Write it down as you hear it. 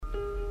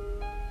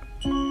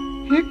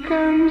Here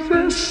comes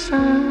the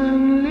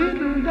sun,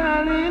 little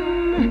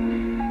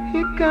darling.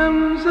 Here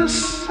comes the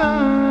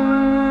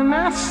sun.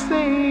 I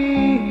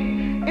say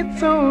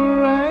it's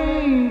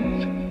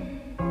alright.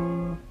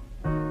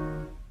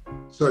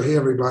 So hey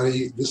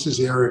everybody, this is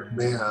Eric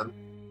Mann,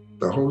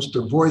 the host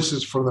of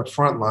Voices from the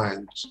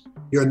Frontlines,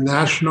 your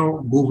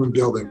national movement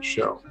building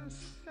show.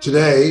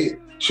 Today,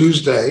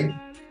 Tuesday,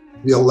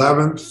 the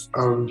 11th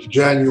of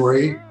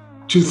January,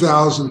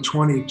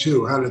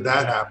 2022. How did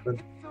that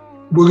happen?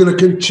 We're going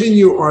to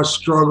continue our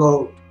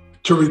struggle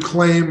to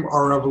reclaim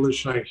our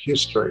revolutionary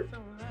history.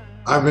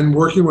 I've been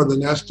working with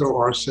Ernesto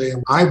Arce,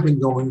 and I've been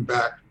going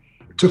back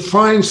to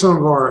find some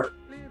of our,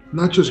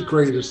 not just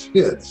greatest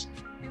hits,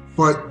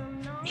 but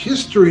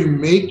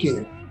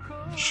history-making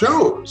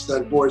shows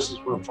that Voices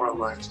from the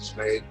Frontlines has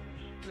made,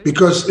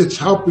 because it's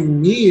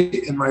helping me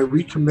in my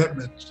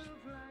recommitment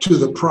to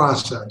the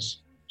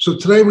process. So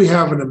today we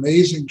have an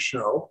amazing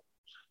show.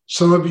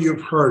 Some of you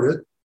have heard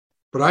it,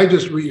 but I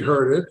just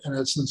reheard it, and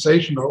it's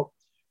sensational,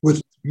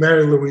 with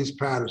Mary Louise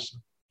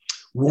Patterson,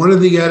 one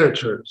of the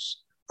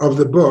editors of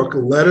the book,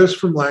 Letters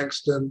from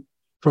Langston,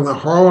 From the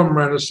Harlem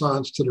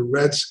Renaissance to the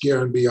Red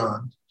Scare and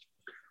Beyond.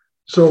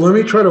 So let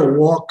me try to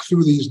walk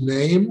through these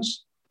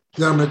names.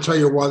 Then I'm going to tell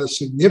you why the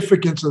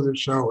significance of the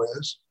show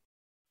is,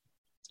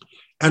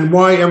 and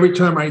why every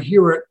time I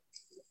hear it,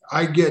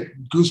 I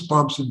get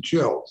goosebumps and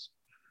chills.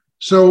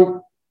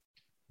 So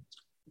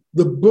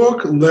the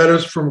book,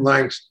 Letters from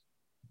Langston,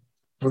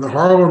 From the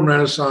Harlem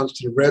Renaissance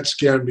to the Red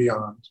Scare and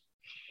Beyond,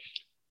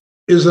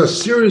 is a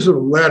series of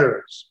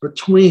letters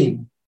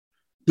between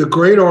the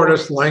great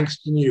artist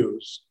Langston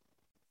Hughes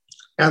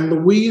and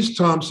Louise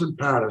Thompson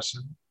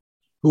Patterson,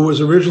 who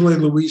was originally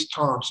Louise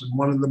Thompson,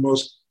 one of the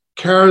most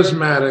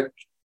charismatic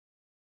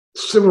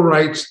civil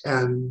rights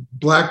and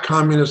Black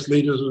communist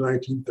leaders of the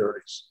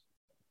 1930s.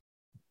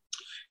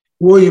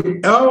 William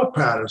L.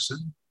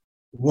 Patterson,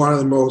 one of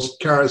the most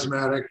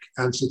charismatic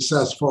and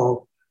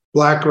successful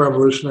Black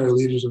revolutionary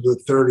leaders of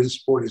the 30s,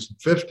 40s, and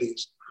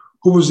 50s,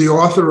 who was the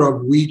author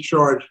of We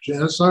Charge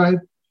Genocide,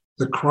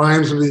 The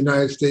Crimes of the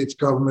United States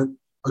Government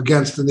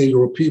Against the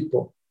Negro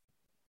People.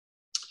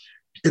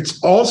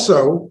 It's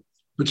also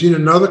between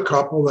another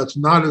couple that's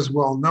not as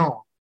well known,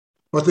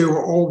 but they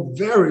were all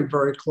very,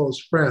 very close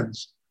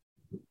friends,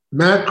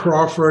 Matt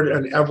Crawford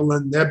and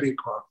Evelyn Nebby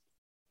Crawford.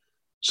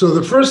 So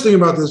the first thing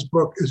about this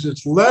book is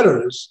it's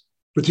letters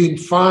between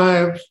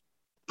 5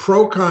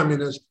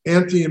 pro-communist,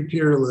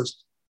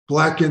 anti-imperialist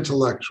Black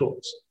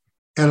intellectuals.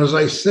 And as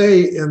I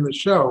say in the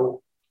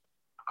show,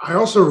 I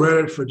also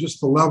read it for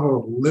just the level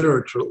of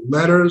literature,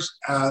 letters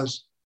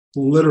as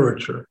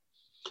literature.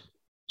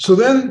 So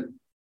then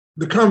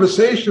the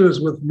conversation is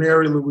with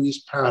Mary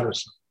Louise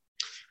Patterson.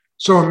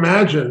 So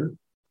imagine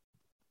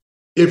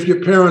if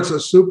your parents are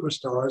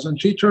superstars,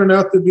 and she turned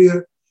out to be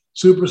a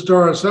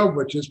superstar herself,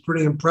 which is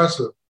pretty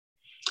impressive.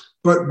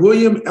 But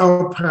William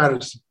L.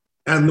 Patterson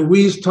and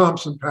Louise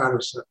Thompson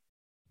Patterson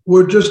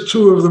were just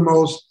two of the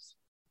most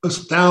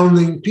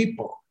astounding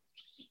people.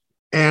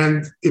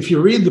 And if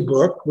you read the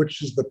book,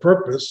 which is the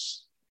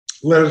purpose,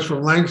 Letters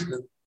from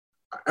Langston,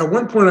 at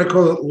one point I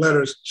call it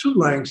Letters to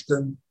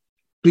Langston,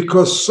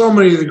 because so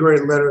many of the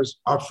great letters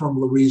are from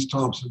Louise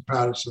Thompson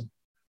Patterson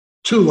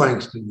to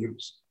Langston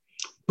Hughes.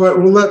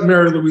 But we'll let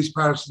Mary Louise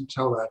Patterson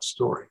tell that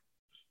story.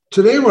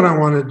 Today, what I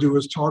want to do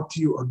is talk to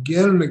you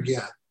again and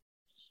again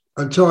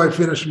until I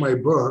finish my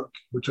book,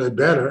 which I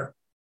better,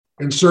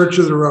 In Search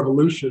of the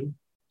Revolution,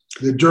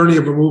 The Journey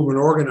of a Movement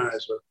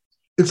Organizer.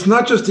 It's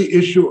not just the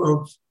issue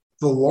of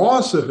the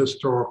loss of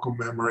historical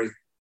memory.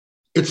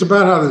 It's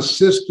about how the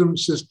system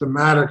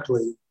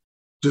systematically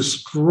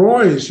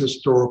destroys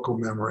historical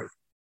memory,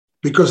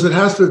 because it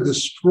has to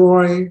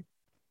destroy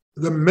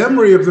the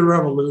memory of the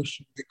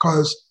revolution,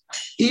 because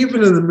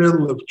even in the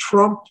middle of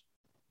Trump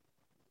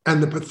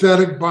and the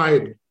pathetic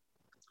Biden,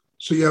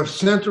 so you have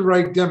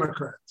center-right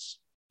Democrats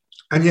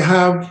and you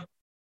have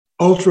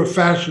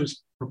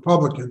ultra-fascist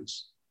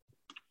Republicans.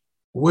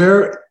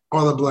 Where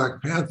are the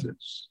Black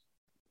Panthers?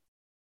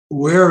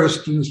 Where are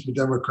Students for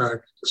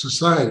Democratic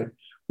Society?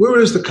 Where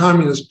is the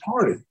Communist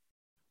Party?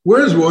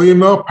 Where is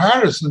William L.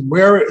 Patterson?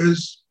 Where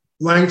is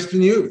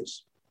Langston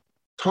Hughes?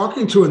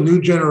 Talking to a new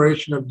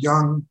generation of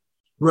young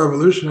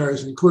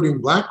revolutionaries,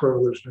 including Black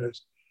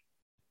revolutionaries,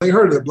 they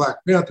heard of the Black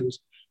Panthers,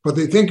 but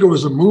they think it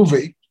was a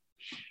movie,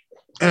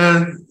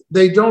 and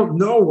they don't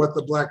know what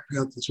the Black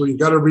Panthers were. You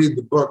got to read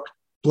the book,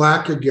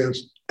 Black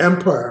Against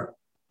Empire.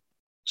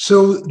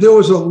 So there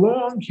was a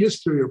long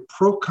history of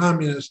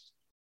pro-communist,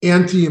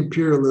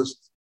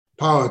 anti-imperialist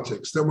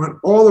politics that went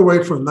all the way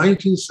from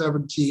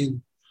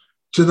 1917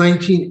 to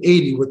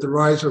 1980 with the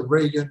rise of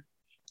Reagan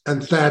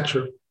and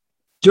Thatcher.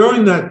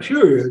 During that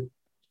period,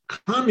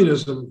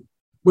 communism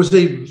was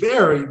a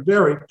very,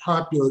 very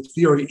popular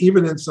theory,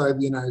 even inside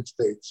the United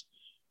States,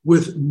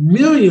 with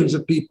millions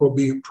of people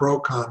being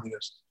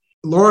pro-communist.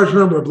 A large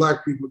number of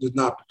Black people did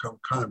not become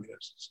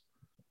communists.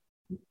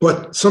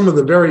 But some of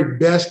the very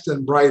best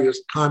and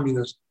brightest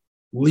communist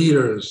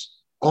leaders,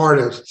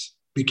 artists,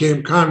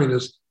 became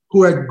communists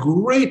who had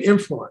great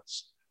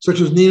influence, such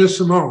as Nina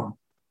Simone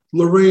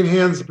Lorraine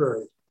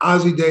Hansberry,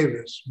 Ossie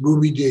Davis,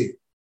 Ruby Dee.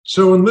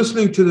 So in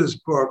listening to this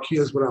book,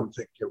 here's what I'm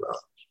thinking about.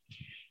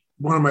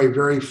 One of my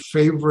very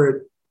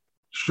favorite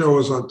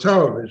shows on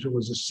television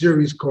was a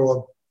series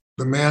called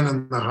The Man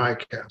in the High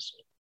Castle.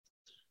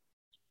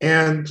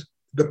 And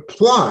the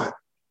plot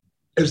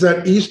is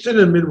that Eastern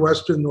and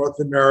Midwestern North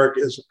America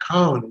is a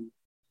colony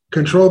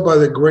controlled by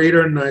the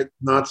greater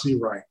Nazi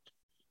Reich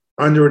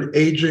under an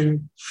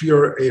aging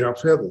Führer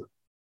Adolf Hitler.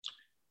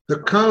 The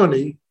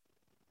colony,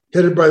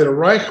 headed by the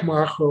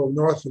Reichsmarschall of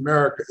North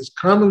America, is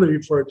commonly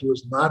referred to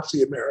as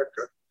Nazi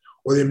America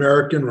or the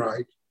American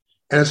Reich,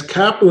 and its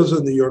capital is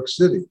in New York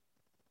City.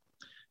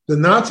 The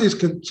Nazis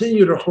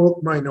continue to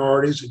hold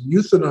minorities and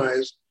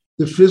euthanize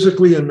the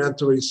physically and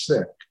mentally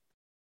sick.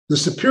 The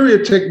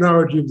superior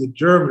technology of the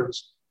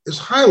Germans is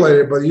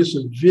highlighted by the use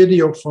of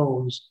video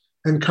phones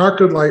and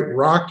Cockle-Light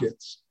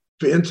rockets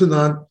for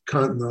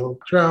intercontinental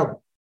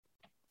travel.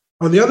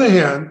 On the other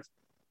hand,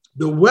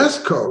 the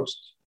West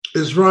Coast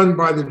is run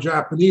by the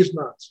Japanese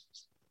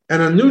Nazis,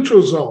 and a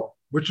neutral zone,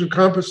 which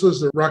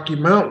encompasses the Rocky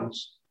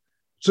Mountains,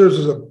 serves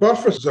as a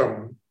buffer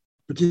zone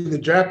between the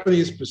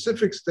Japanese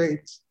Pacific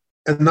states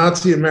and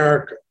Nazi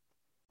America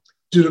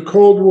due to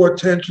Cold War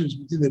tensions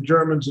between the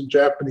Germans and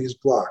Japanese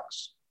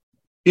blocs.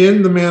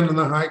 In The Man in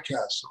the High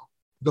Castle,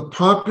 the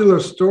popular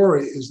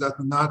story is that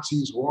the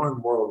Nazis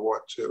won World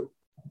War II,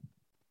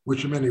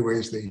 which in many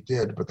ways they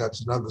did, but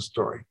that's another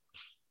story,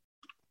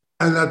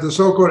 and that the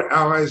so-called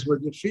Allies were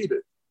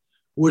defeated,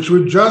 which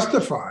would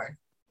justify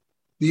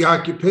the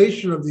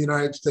occupation of the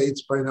United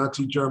States by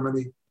Nazi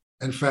Germany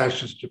and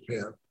fascist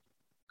Japan.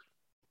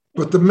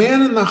 But The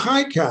Man in the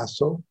High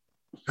Castle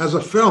has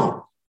a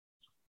film.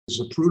 It's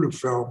a Zapruder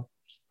film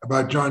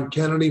about John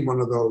Kennedy, one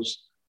of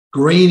those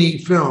grainy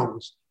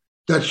films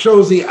that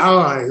shows the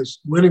Allies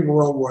winning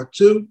World War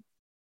II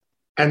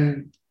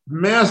and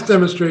mass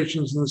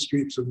demonstrations in the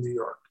streets of New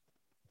York.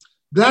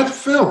 That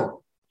film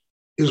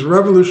is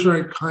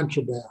revolutionary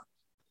contraband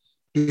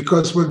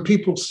because when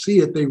people see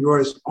it, they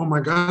realize, oh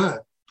my God,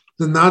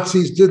 the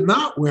Nazis did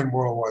not win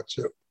World War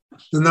II.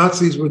 The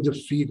Nazis were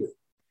defeated.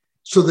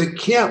 So they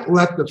can't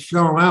let the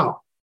film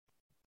out.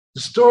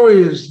 The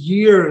story is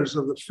years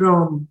of the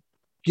film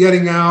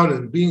getting out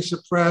and being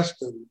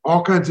suppressed and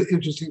all kinds of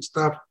interesting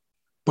stuff.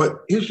 But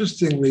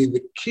interestingly,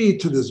 the key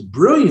to this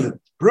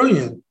brilliant,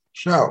 brilliant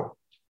show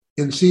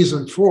in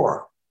season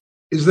 4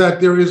 is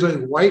that there is a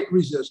white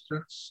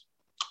resistance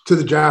to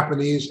the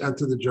Japanese and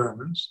to the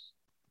Germans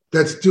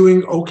that's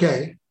doing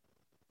okay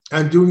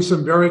and doing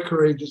some very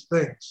courageous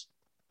things.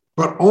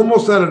 But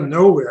almost out of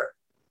nowhere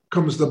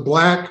comes the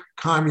Black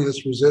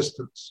communist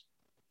resistance.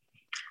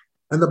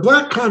 And the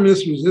Black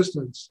communist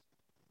resistance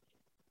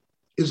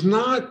is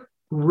not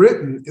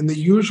written in the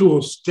usual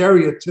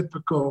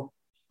stereotypical,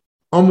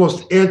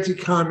 almost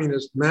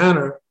anti-communist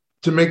manner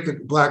to make the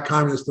Black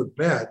communists look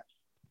bad.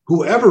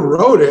 Whoever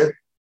wrote it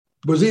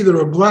was either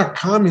a Black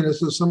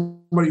communist or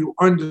somebody who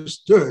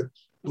understood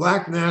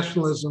Black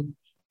nationalism,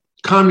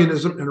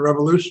 communism, and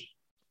revolution.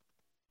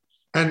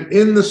 And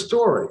in the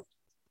story,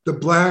 the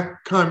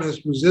Black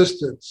communist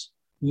resistance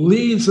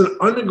leads an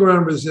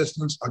underground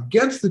resistance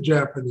against the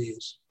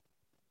Japanese,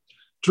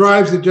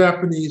 drives the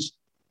Japanese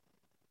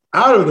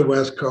out of the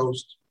West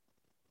Coast,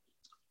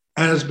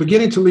 and is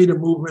beginning to lead a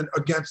movement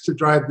against to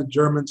drive the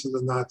Germans and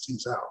the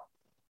Nazis out.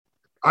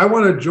 I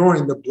want to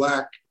join the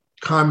Black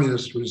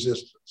communist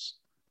resistance.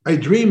 I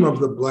dream of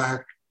the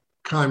Black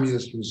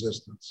communist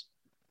resistance.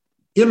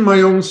 In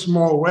my own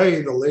small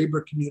way, the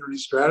Labor Community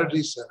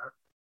Strategy Center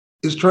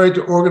is trying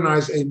to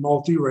organize a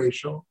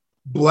multiracial,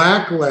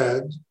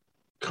 Black-led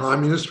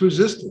communist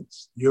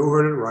resistance. You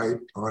heard it right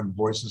on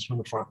Voices from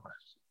the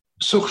Frontlines.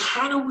 So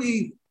how do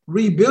we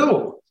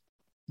rebuild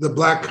the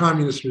Black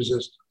communist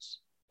resistance?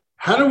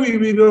 How do we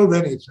rebuild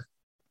anything?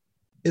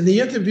 In the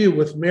interview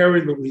with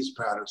Mary Louise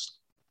Patterson,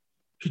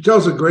 she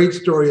tells a great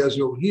story, as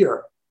you'll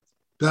hear,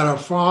 that her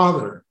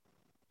father,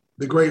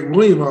 the great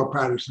William L.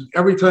 Patterson,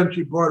 every time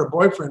she brought a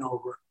boyfriend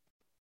over,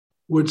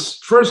 would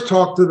first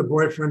talk to the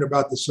boyfriend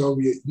about the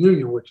Soviet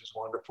Union, which is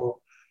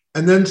wonderful,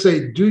 and then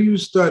say, do you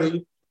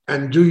study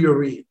and do you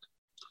read?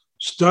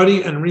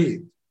 Study and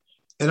read.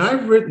 And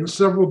I've written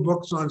several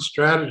books on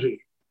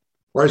strategy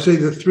where I say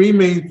the 3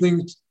 main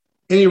things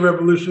any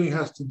revolutionary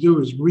has to do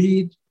is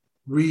read,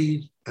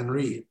 read, and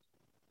read.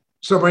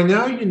 So by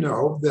now you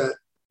know that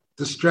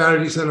the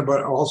Strategy Center,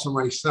 but also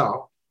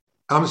myself,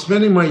 I'm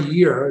spending my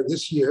year,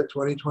 this year,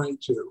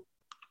 2022,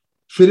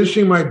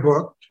 finishing my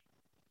book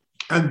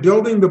and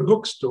building the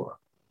bookstore,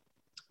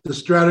 the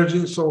Strategy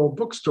and Soul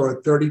bookstore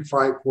at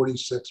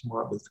 3546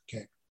 Martin Luther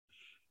King.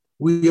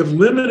 We have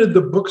limited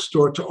the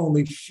bookstore to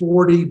only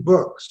 40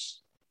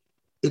 books.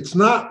 It's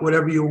not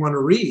whatever you want to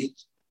read.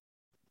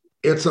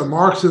 It's a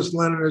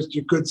Marxist-Leninist,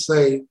 you could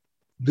say,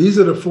 these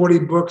are the 40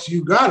 books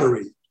you got to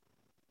read.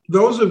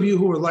 Those of you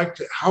who would like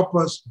to help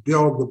us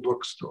build the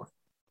bookstore,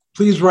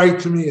 please write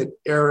to me at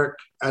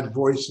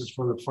Eric@Voices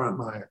from the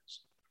Frontlines.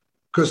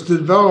 Because to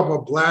develop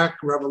a Black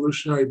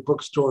revolutionary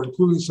bookstore,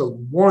 including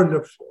some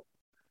wonderful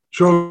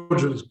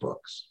children's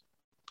books,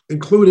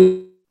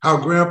 including How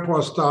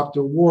Grandpa Stopped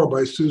a War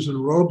by Susan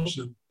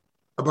Robeson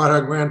about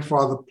her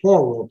grandfather,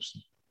 Paul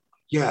Robeson.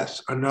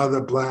 Yes,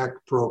 another Black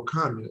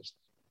pro-communist.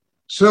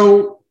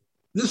 So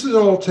this is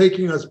all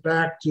taking us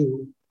back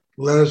to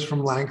Letters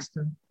from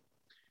Langston.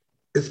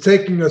 It's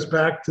taking us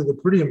back to the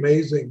pretty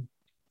amazing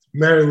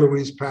Mary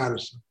Louise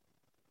Patterson,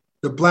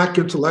 the Black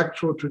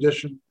intellectual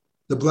tradition,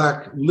 the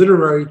Black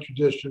literary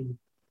tradition,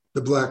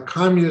 the Black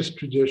communist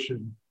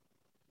tradition,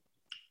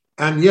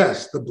 and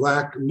yes, the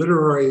Black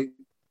literary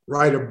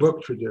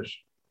write-a-book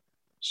tradition.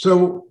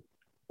 So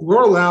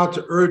we're allowed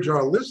to urge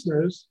our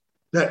listeners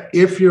that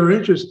if you're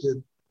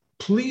interested,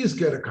 please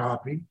get a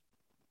copy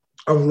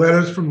of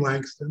Letters from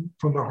Langston,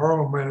 From the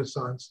Harlem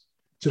Renaissance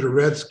to the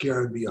Red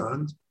Scare and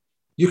Beyond.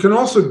 You can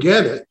also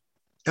get it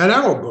at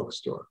our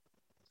bookstore,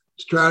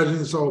 Strategy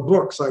and Soul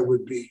Books. I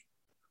would be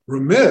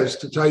remiss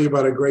to tell you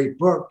about a great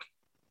book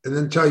and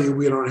then tell you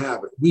we don't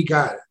have it. We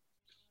got it.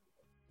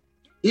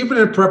 Even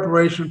in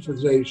preparation for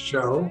today's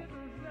show,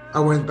 I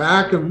went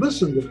back and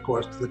listened, of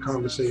course, to the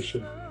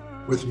conversation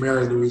with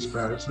Mary Louise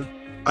Patterson.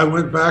 I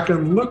went back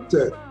and looked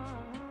at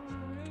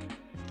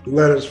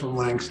Letters from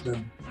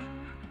Langston,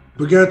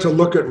 began to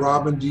look at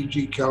Robin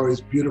D.G. Kelley's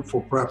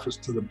beautiful preface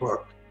to the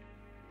book.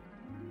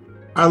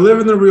 I live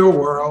in the real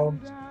world.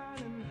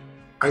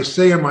 I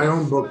say in my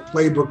own book,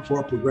 Playbook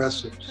for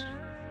Progressives,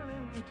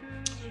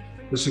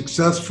 the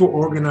successful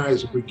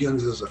organizer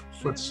begins as a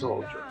foot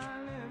soldier,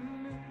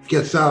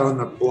 gets out on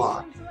the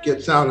block,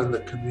 gets out in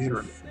the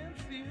community.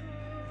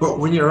 But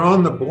when you're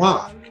on the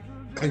block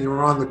and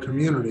you're on the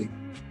community,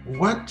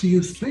 what do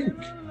you think?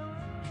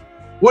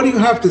 What do you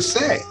have to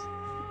say?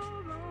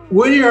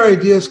 Where do your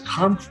ideas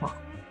come from?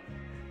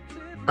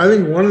 I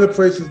think one of the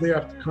places they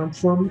have to come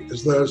from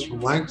is Letters from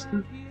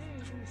Langston.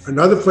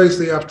 Another place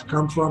they have to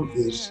come from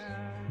is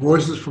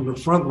Voices from the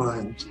Front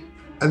Lines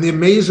and the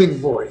amazing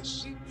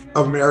voice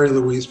of Mary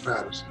Louise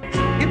Patterson.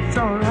 It's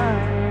all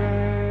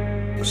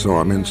right. So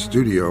I'm in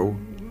studio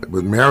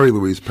with Mary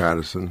Louise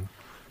Patterson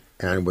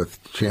and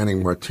with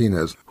Channing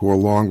Martinez, who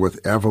along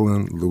with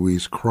Evelyn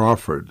Louise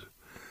Crawford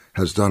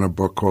has done a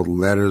book called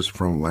Letters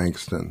from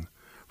Langston,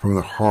 From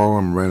the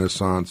Harlem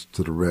Renaissance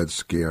to the Red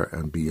Scare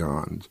and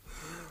Beyond.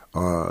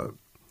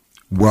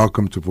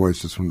 Welcome to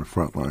Voices from the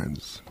Front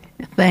Lines.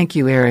 Thank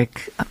you,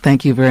 Eric.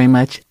 Thank you very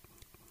much.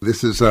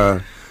 This is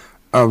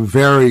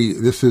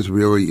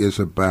really is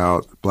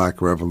about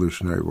Black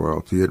revolutionary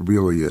royalty. It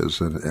really is,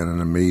 and an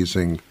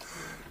amazing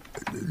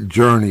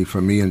journey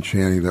for me and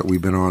Channing that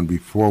we've been on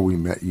before we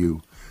met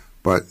you,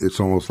 but it's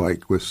almost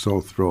like we're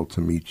so thrilled to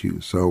meet you.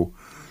 So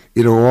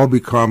it'll all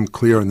become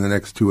clear in the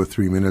next 2 or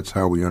 3 minutes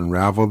how we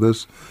unravel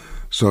this.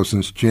 So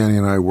since Channing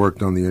and I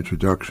worked on the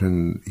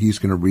introduction, he's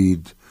going to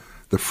read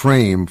the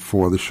frame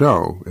for the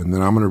show, and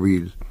then I'm going to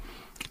read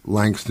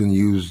Langston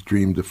Hughes'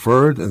 Dream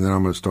Deferred, and then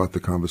I'm going to start the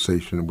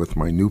conversation with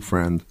my new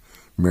friend,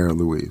 Mary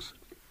Louise.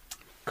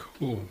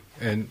 Cool.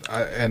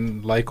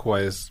 And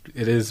likewise,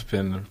 it has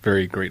been a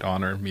very great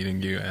honor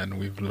meeting you, and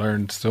we've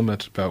learned so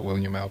much about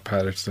William L.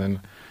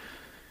 Patterson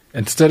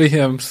and study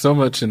him so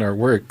much in our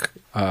work.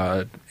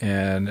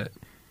 And,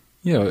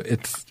 you know,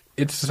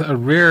 it's a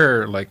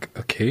rare,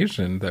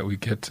 occasion that we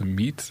get to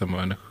meet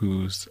someone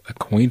who's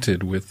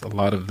acquainted with a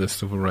lot of the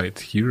civil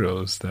rights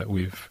heroes that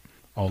we've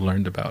all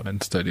learned about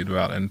and studied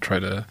about and try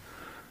to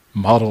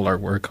model our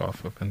work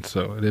off of. And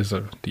so it is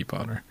a deep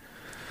honor.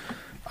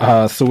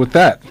 So with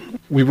that,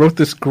 we wrote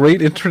this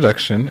great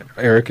introduction,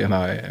 Eric and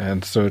I,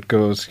 and so it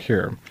goes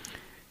here.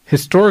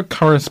 Historic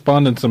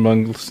correspondence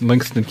among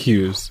Langston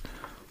Hughes,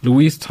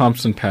 Louise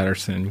Thompson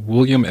Patterson,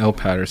 William L.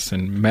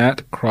 Patterson,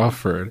 Matt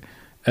Crawford,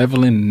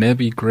 Evelyn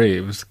Nebby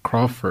Graves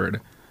Crawford,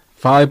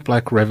 5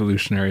 Black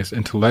revolutionaries,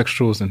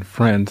 intellectuals, and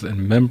friends,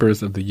 and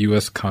members of the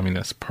U.S.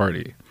 Communist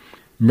Party.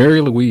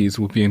 Mary Louise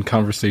will be in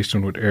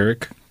conversation with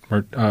Eric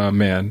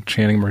Mann,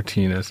 Channing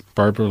Martinez,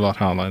 Barbara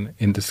LaHolland,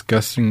 in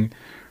discussing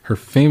her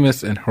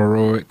famous and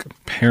heroic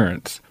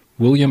parents,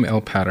 William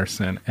L.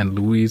 Patterson and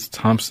Louise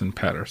Thompson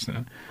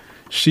Patterson.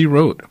 She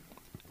wrote,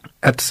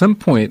 "At some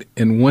point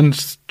in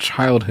one's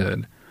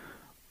childhood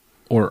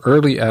or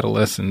early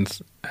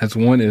adolescence, as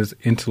one is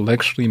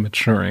intellectually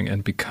maturing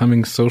and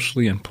becoming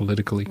socially and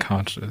politically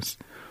conscious,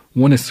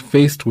 one is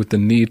faced with the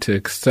need to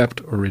accept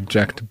or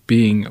reject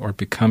being or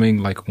becoming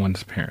like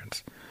one's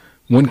parents.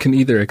 One can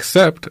either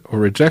accept or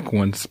reject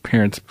one's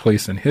parents'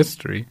 place in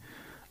history.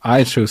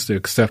 I chose to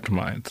accept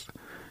mine.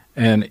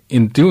 And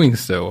in doing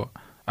so,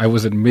 I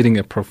was admitting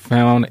a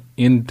profound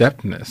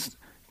in-depthness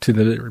to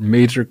the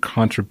major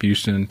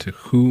contribution to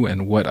who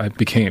and what I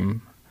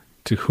became,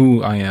 to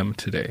who I am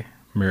today."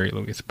 Mary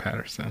Louise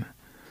Patterson.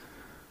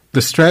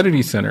 The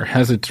Strategy Center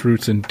has its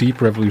roots in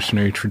deep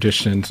revolutionary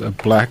traditions of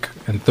Black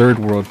and Third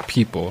World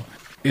people.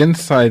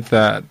 Inside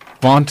that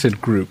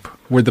vaunted group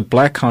were the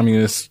Black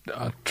communists,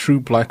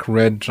 true Black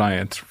Red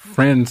giants,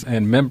 friends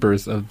and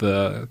members of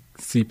the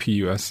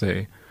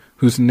CPUSA,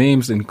 whose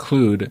names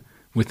include,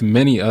 with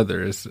many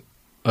others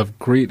of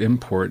great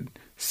import,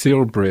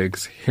 Cyril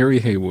Briggs, Harry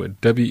Haywood,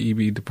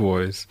 W.E.B. Du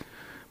Bois,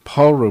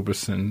 Paul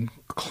Robeson,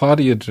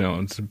 Claudia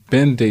Jones,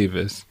 Ben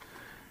Davis,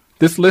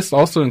 This list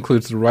also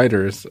includes the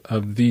writers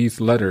of these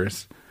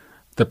letters,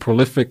 the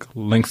prolific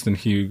Langston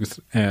Hughes,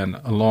 and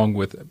along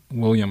with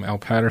William L.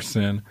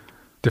 Patterson,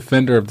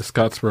 defender of the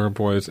Scottsboro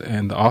Boys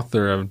and the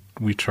author of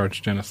We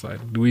Charge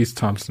Genocide, Louise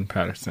Thompson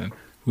Patterson,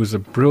 who is a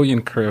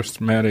brilliant,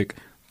 charismatic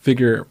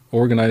figure,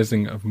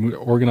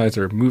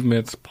 organizer of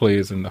movements,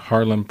 plays, and the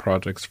Harlem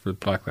Projects for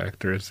Black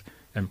actors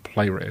and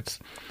playwrights.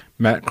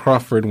 Matt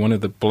Crawford, one of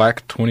the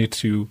Black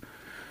 22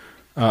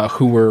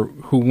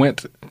 who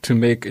went to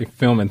make a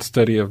film and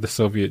study of the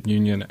Soviet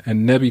Union,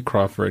 and Nebby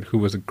Crawford, who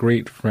was a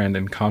great friend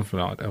and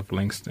confidant of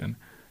Langston.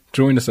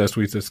 Join us as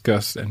we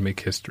discuss and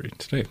make history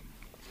today.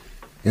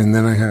 And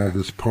then I have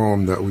this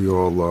poem that we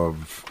all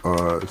love.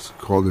 It's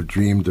called A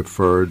Dream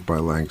Deferred by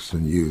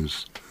Langston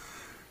Hughes.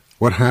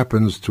 What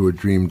happens to a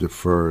dream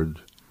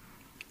deferred?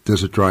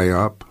 Does it dry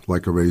up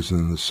like a raisin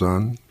in the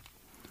sun?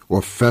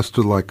 Or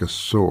fester like a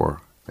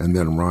sore and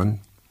then run?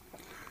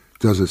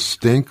 Does it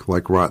stink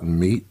like rotten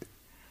meat?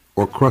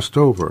 Or crust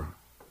over,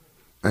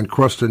 and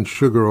crust and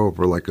sugar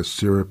over like a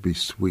syrupy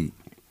sweet?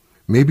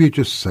 Maybe it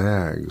just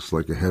sags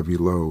like a heavy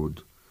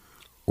load,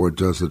 or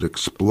does it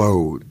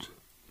explode?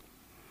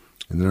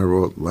 And then I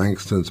wrote,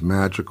 Langston's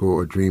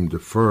magical A Dream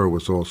Defer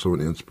was also an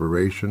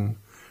inspiration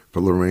for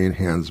Lorraine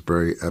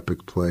Hansberry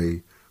epic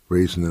play,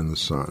 Raisin in the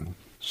Sun.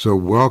 So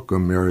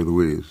welcome, Mary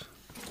Louise.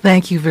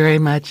 Thank you very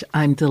much.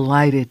 I'm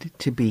delighted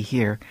to be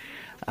here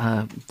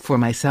for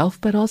myself,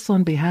 but also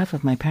on behalf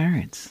of my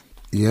parents.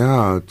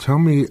 Yeah, tell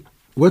me,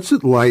 what's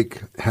it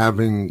like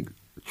having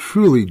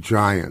truly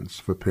giants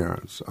for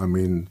parents? I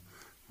mean,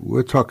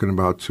 we're talking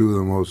about two of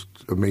the most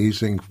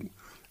amazing.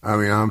 I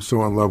mean, I'm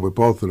so in love with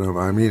both of them.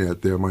 I mean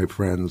it. They're my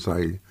friends.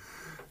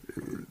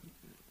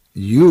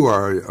 You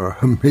are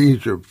a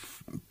major,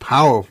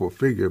 powerful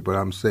figure, but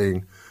I'm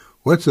saying,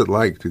 what's it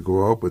like to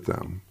grow up with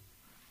them?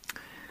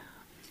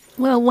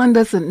 Well, one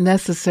doesn't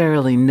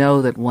necessarily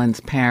know that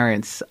one's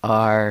parents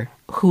are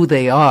who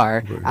they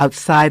are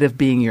outside of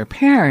being your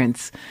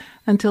parents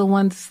until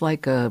one's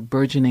like a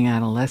burgeoning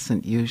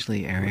adolescent,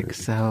 usually, Eric. Right.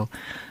 So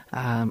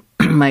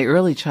my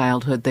early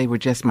childhood, they were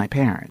just my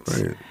parents.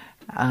 Right.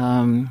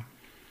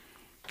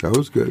 That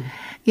was good.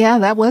 Yeah,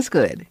 that was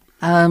good.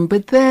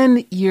 But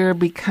then you're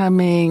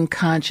becoming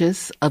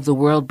conscious of the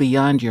world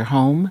beyond your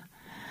home.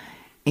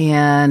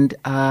 And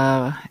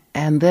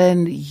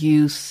then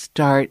you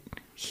start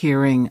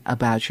hearing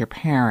about your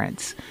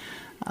parents.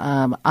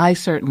 I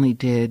certainly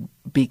did,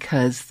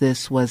 because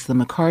this was the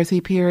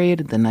McCarthy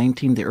period, the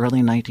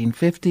early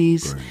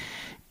 1950s, right.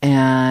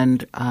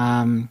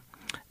 And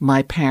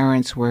my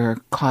parents were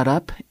caught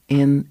up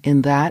in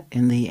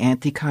the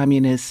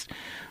anti-communist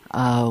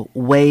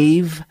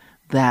wave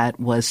that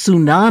was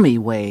tsunami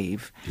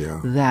wave,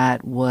 yeah.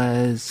 That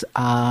was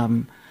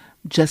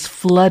just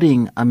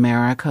flooding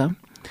America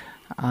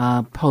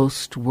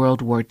post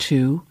World War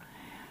II.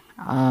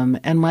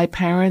 And my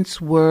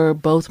parents were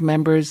both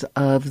members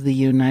of the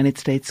United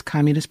States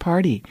Communist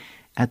Party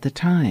at the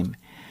time.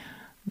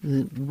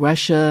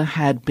 Russia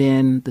had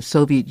been, the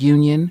Soviet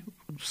Union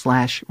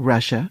 /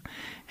 Russia,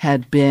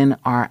 had been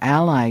our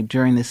ally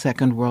during the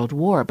Second World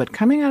War. But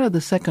coming out of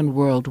the Second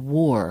World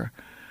War,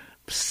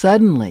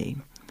 suddenly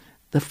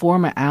the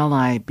former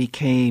ally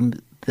became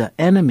the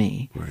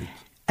enemy. Right.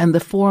 And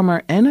the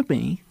former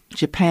enemy,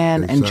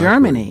 Japan and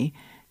Germany,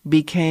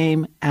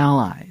 became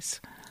allies.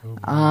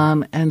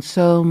 And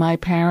so my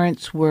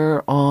parents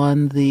were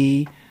on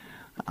the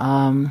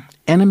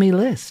enemy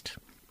list.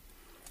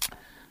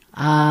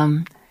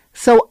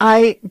 So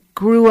I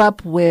grew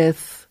up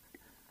with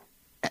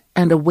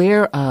and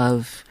aware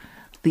of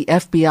the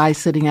FBI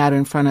sitting out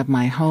in front of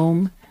my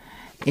home,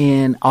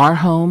 in our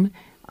home.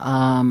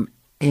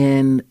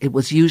 It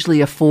was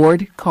usually a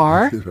Ford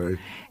car, right.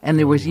 And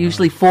there was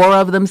usually 4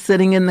 of them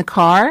sitting in the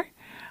car,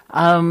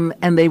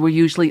 and they were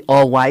usually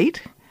all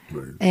white.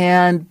 Right.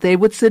 And they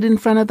would sit in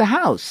front of the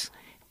house,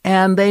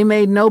 and they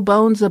made no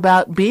bones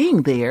about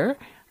being there,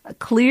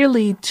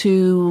 clearly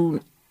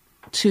to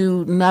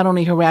not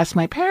only harass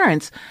my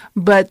parents,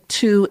 but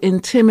to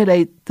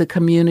intimidate the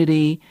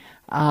community,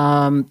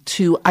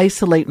 to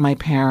isolate my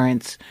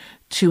parents,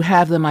 to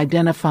have them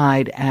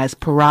identified as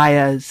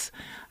pariahs,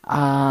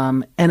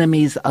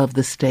 enemies of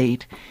the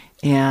state,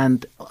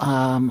 and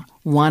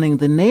wanting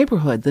the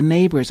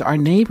neighbors, our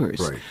neighbors,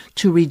 right.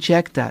 to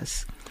reject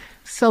us.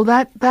 So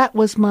that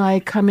was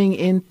my coming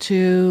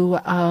into,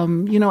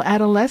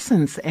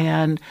 adolescence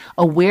and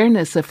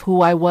awareness of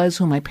who I was,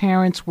 who my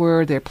parents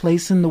were, their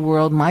place in the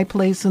world, my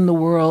place in the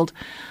world.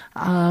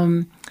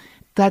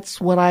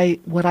 That's what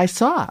I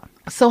saw.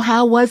 So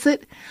how was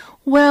it?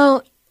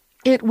 Well,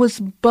 it was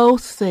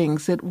both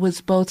things. It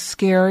was both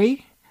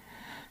scary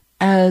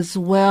as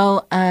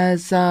well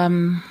as, I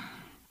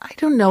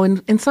don't know,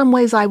 in some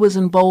ways I was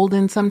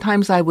emboldened.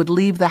 Sometimes I would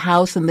leave the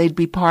house and they'd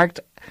be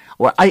parked,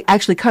 or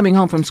coming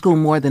home from school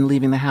more than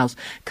leaving the house,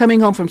 coming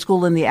home from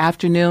school in the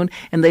afternoon,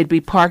 and they'd be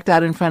parked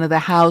out in front of the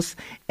house,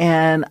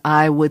 and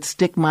I would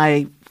stick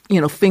my,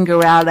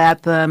 finger out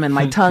at them and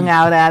my tongue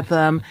out at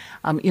them,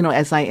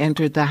 as I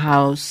entered the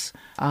house.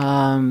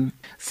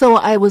 So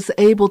I was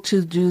able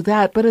to do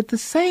that. But at the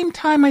same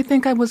time, I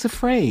think I was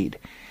afraid.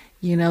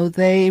 You know,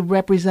 they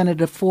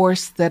represented a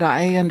force that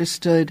I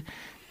understood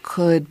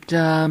could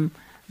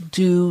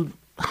do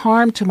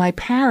harm to my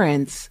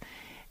parents.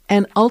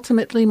 And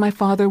ultimately, my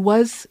father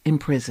was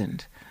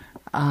imprisoned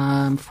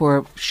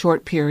for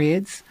short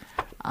periods,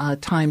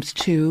 times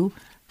two,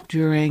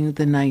 during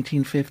the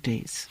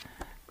 1950s.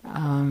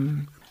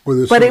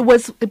 But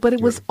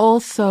it was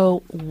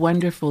also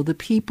wonderful. The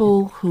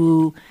people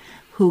who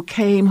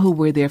came, who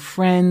were their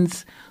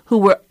friends, who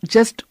were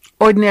just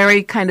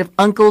ordinary kind of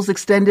uncles,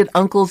 extended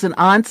uncles and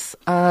aunts.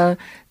 To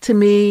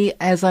me,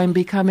 as I'm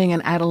becoming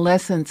an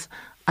adolescent,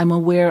 I'm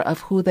aware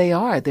of who they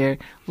are. They're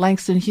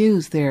Langston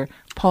Hughes, they're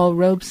Paul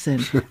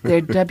Robeson,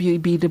 they're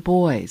W.E.B. Du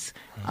Bois,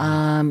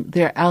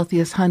 they're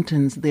Alpheus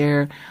Huntons,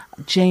 they're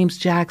James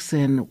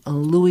Jackson,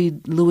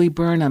 Louis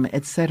Burnham,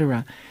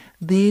 etc.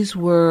 These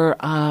were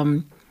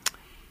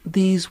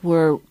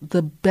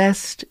the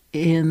best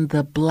in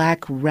the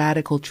Black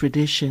radical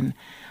tradition,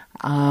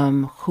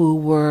 who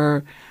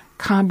were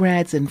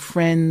comrades and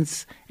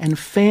friends and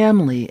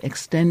family,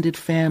 extended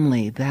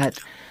family, that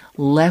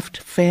left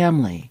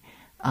family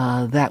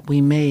that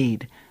we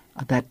made,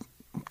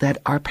 that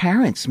our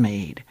parents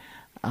made,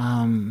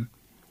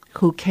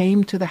 who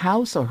came to the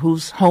house or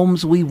whose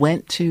homes we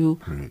went to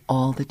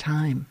all the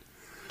time.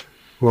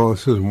 Well,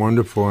 this is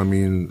wonderful. I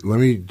mean, let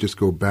me just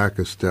go back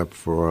a step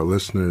for our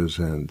listeners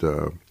and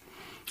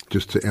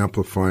just to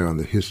amplify on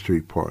the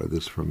history part of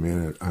this for a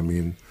minute. I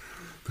mean,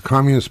 the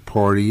Communist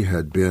Party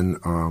had been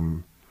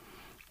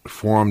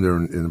formed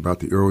in about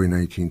the early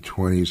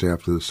 1920s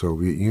after the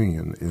Soviet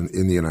Union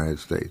in the United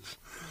States.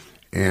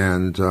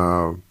 And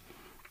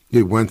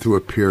it went through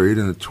a period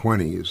in the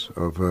 20s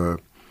of a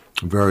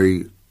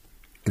very,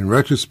 in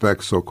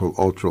retrospect, so-called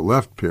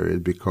ultra-left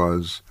period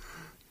because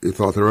it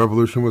thought the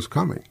revolution was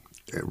coming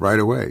right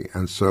away.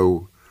 And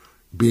so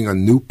being a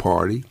new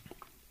party,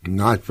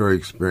 not very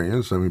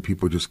experienced, I mean,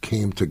 people just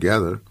came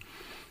together.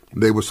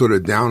 They were sort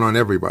of down on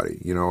everybody,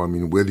 you know. I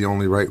mean, we're the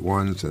only right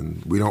ones,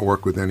 and we don't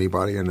work with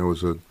anybody. And there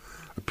was a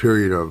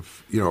period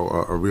of, you know,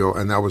 a real,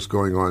 and that was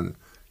going on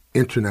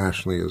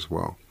internationally as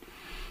well.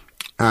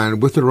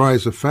 And with the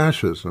rise of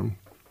fascism,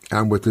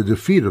 and with the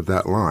defeat of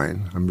that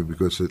line, I mean,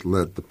 because it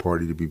led the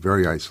party to be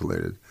very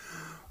isolated,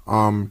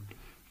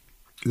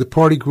 the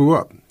party grew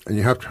up. And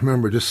you have to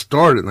remember, it just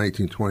started in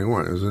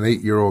 1921. It was an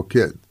 8-year-old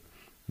kid,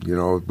 you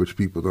know, which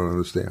people don't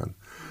understand.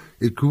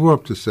 It grew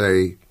up to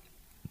say,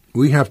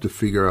 we have to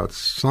figure out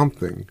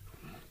something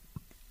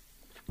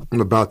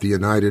about the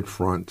united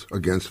front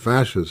against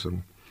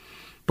fascism,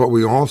 but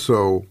we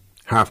also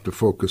have to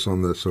focus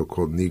on the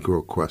so-called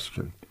Negro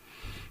question.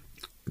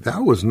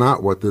 That was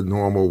not what the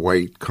normal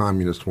white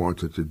communists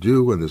wanted to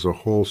do, and there's a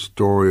whole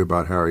story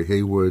about Harry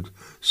Haywood,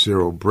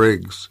 Cyril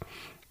Briggs,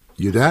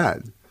 your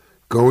dad,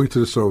 going to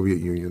the Soviet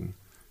Union,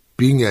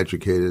 being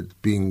educated,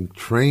 being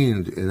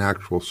trained in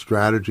actual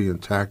strategy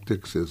and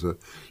tactics as a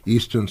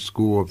Eastern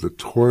School of the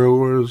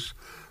Toilers,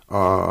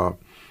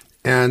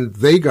 and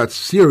they got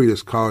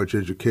serious college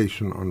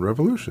education on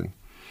revolution.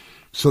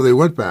 So they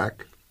went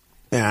back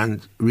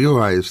and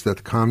realized that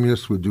the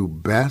communists would do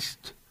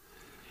best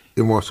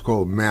in what's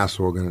called mass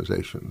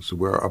organizations,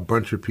 where a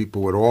bunch of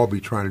people would all be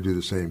trying to do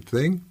the same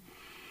thing,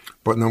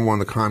 but number one,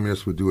 the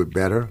communists would do it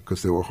better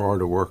because they were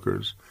harder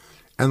workers,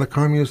 and the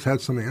communists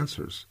had some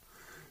answers.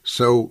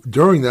 So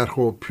during that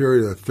whole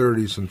period of the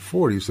 30s and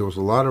 40s, there was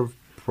a lot of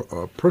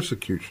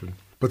persecution,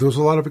 but there was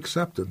a lot of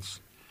acceptance.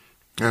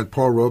 And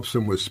Paul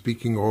Robeson was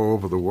speaking all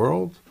over the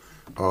world.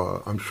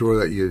 I'm sure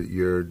that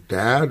your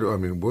dad, I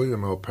mean,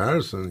 William L.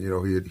 Patterson, you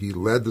know, he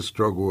led the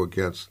struggle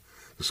against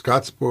the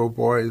Scottsboro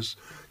Boys.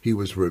 He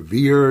was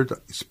revered.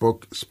 He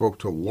spoke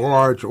to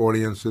large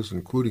audiences,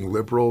 including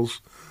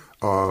liberals.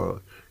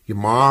 Your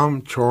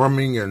mom,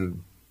 charming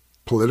and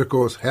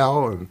political as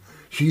hell, and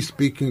she's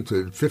speaking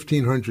to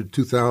 1,500,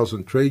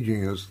 2,000 trade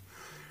unions.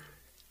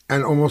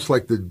 And almost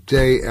like the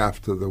day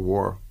after the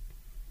war,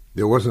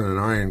 there wasn't an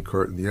Iron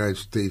Curtain. The United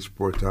States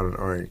brought down an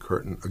Iron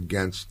Curtain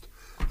against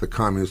the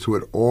communists who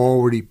had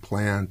already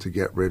planned to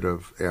get rid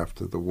of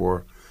after the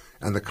war.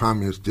 And the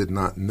communists did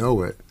not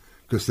know it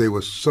because they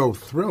were so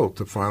thrilled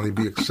to finally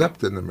be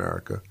accepted in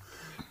America.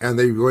 And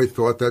they really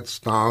thought that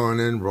Stalin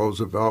and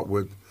Roosevelt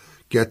would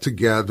get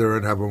together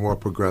and have a more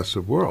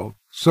progressive world.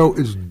 So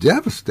it's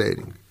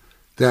devastating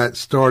that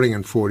starting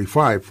in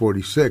 45,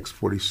 46,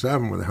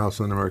 47, with the House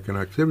Un-American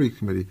Activity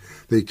Committee,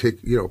 they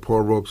take, you know,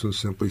 Paul Robeson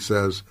simply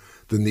says,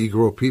 the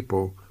Negro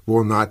people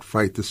will not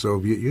fight the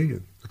Soviet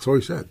Union. That's all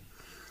he said.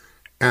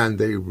 And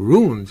they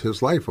ruined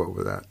his life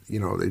over that. You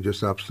know, they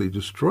just absolutely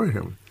destroyed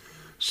him.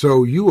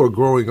 So you are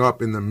growing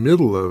up in the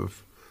middle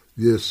of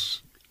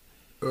this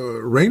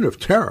reign of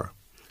terror.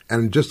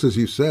 And just as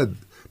you said,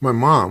 my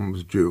mom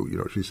was Jew, you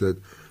know, she said,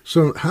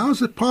 so how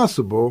is it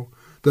possible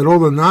that all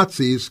the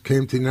Nazis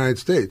came to the United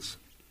States?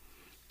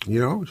 You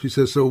know, she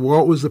says, so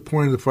what was the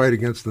point of the fight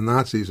against the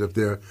Nazis if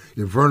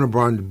Werner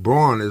von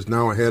Braun is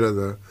now ahead of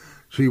the...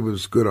 She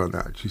was good on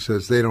that. She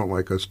says, they don't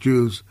like us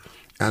Jews,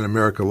 and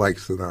America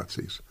likes the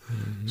Nazis.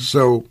 Mm-hmm.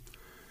 So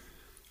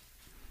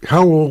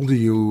How old are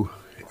you?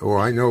 Well,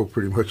 I know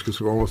pretty much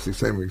because we're almost the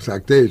same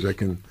exact age. I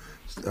can.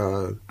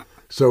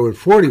 So at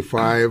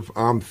 45,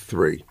 I'm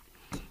 3.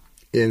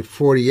 In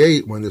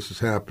 48, when this is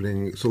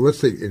happening, so let's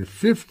say in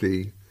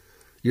 50,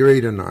 you're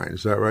 8 or 9.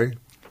 Is that right?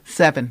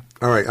 7.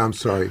 All right. I'm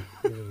sorry.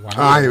 Wow.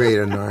 I'm 8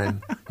 or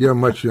 9. You're a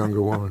much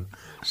younger woman.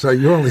 So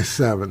you're only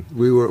 7.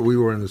 We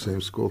were in the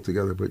same school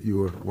together, but you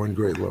were one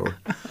grade lower.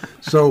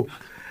 So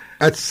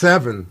at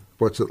 7,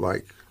 what's it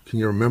like? Can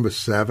you remember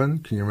 7?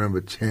 Can you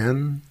remember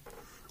 10?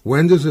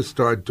 When does it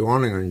start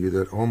dawning on you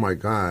that, oh my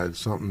God,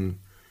 something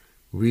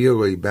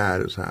really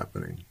bad is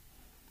happening?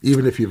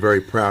 Even if you're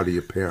very proud of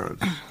your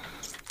parents.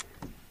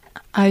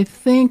 I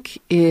think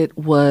it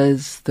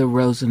was the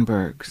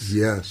Rosenbergs.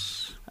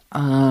 Yes.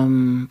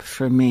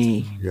 For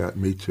me. Yeah,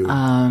 me too.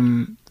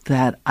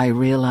 That I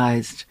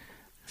realized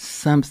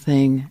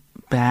something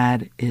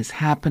bad is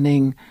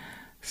happening,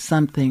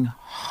 something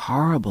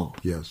horrible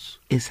Yes.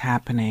 is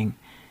happening,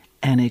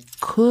 and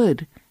it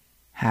could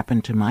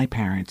happen to my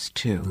parents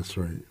too. That's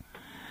right.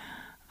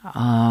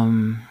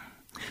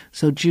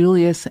 So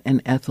Julius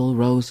and Ethel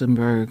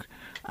Rosenberg,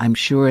 I'm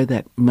sure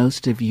that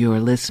most of your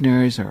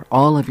listeners or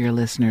all of your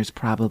listeners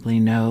probably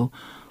know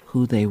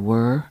who they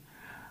were.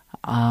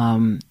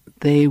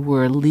 They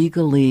were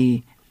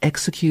legally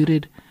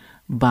executed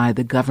by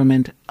the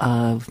government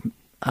of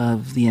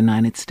the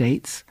United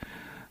States,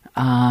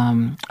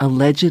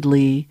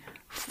 allegedly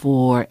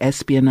for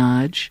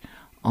espionage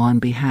on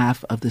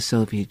behalf of the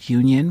Soviet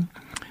Union.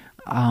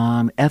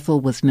 Ethel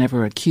was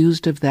never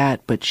accused of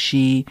that, but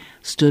she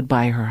stood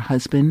by her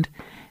husband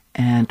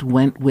and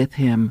went with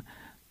him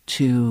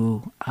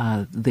to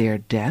their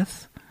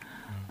death.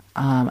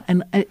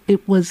 And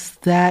it was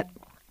that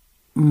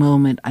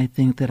moment, I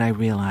think, that I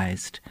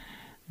realized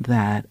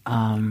that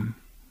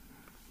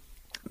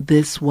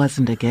this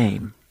wasn't a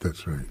game.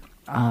 That's right.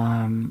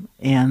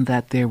 And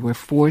that there were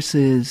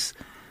forces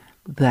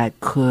that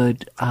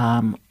could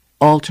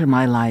alter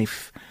my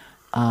life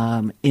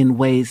in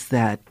ways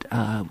that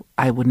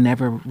I would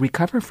never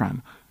recover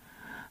from.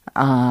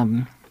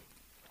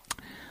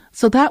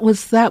 So that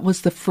was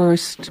the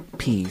first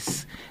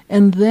piece.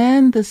 And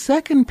then the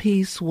second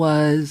piece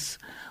was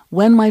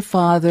when my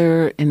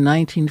father in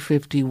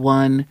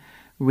 1951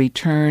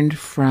 returned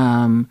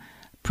from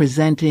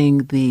presenting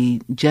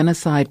the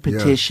genocide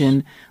petition,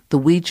 Yes. the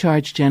We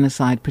Charge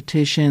Genocide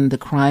petition, the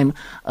crime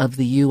of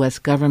the U.S.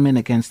 government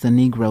against the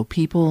Negro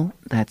people.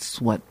 That's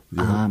what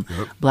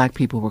black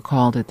people were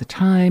called at the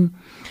time.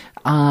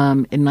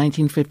 In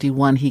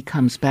 1951, he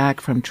comes back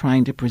from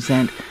trying to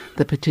present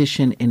the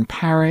petition in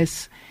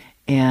Paris,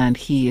 and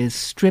he is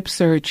strip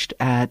searched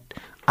at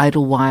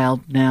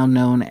Idlewild, now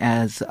known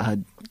as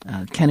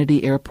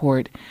Kennedy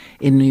Airport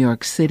in New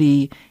York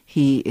City.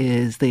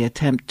 They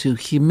attempt to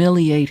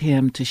humiliate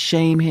him, to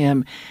shame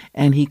him,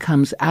 and he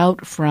comes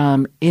out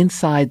from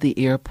inside the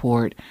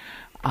airport,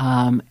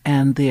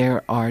 and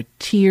there are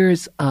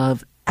tears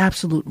of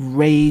absolute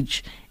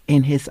rage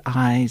in his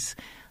eyes.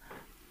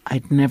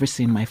 I'd never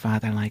seen my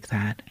father like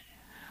that.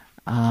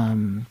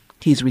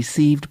 He's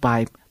received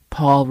by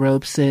Paul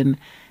Robeson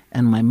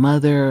and my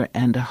mother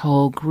and a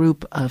whole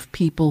group of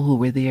people who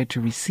were there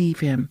to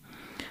receive him.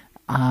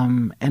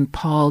 And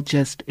Paul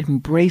just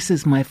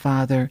embraces my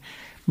father,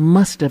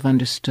 must have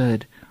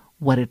understood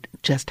what had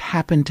just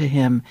happened to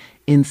him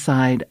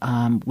inside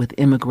with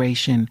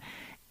immigration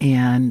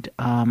and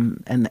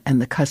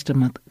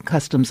the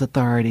customs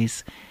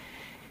authorities.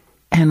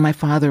 And my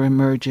father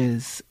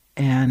emerges,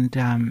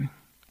 and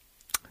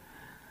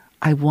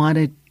I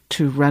wanted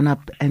to run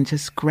up and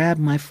just grab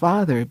my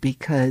father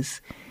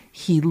because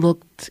he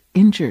looked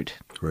injured.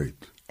 Right.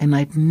 And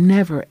I'd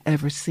never,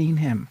 ever seen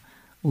him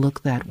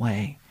look that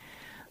way.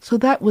 So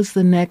that was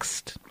the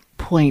next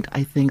point,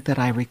 I think, that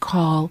I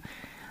recall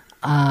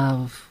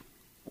of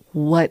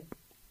what,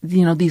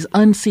 these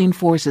unseen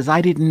forces.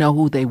 I didn't know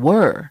who they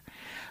were,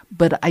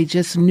 but I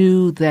just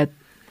knew that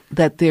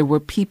there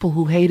were people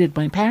who hated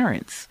my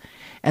parents.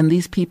 And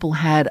these people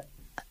had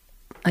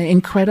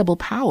incredible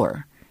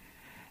power.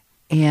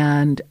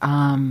 And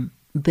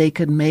they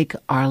could make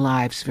our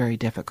lives very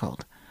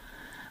difficult.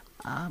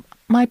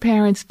 My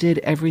parents did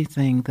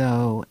everything,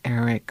 though,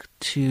 Eric,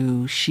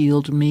 to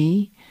shield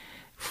me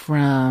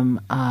from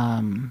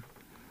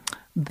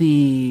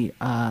the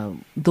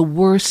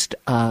worst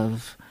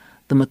of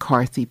the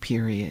McCarthy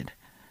period.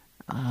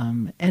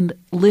 And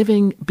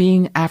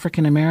being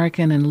African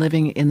American and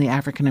living in the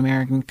African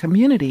American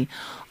community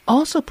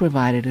also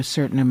provided a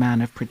certain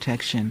amount of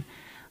protection.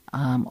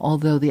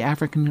 Although the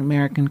African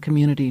American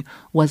community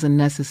wasn't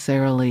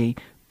necessarily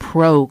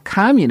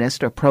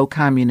pro-communist or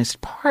pro-communist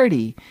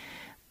party,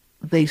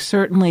 they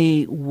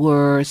certainly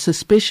were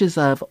suspicious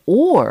of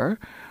or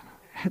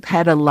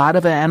had a lot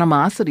of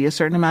animosity, a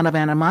certain amount of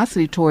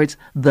animosity towards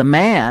the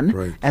man,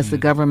 right, as the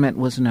government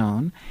was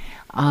known.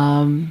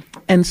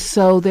 And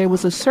so there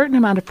was a certain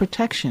amount of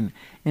protection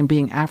in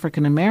being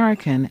African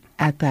American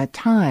at that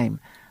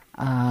time,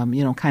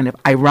 kind of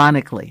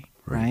ironically,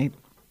 right?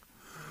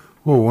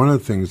 Well, one of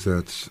the things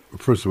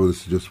first of all,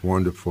 this is just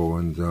wonderful,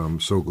 and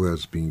I'm so glad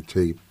it's being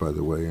taped, by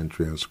the way, and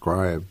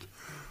transcribed.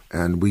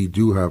 And we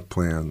do have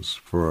plans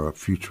for a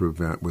future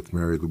event with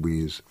Mary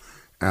Louise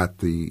at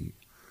the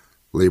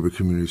Labor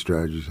Community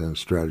Strategies and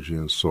Strategy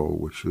in Seoul,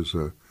 which is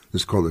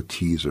it's called a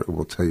teaser.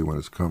 We'll tell you when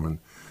it's coming.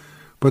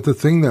 But the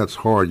thing that's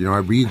hard, I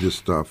read this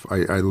stuff.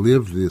 I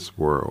live this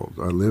world.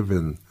 I live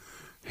in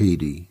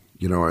Haiti.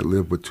 I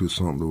live with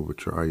Toussaint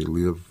Louverture. I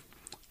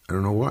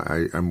don't know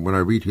why. When I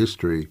read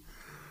history,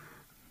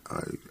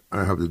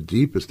 I have the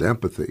deepest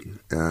empathy.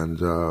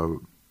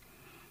 And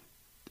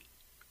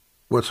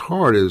what's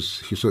hard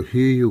is, so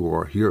here you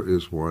are, here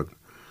is one,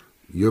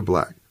 you're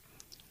black,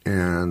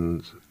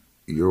 and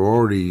you're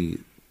already,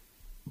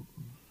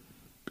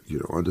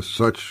 under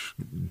such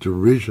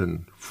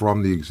derision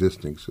from the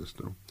existing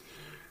system.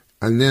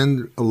 And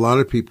then a lot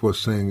of people are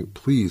saying,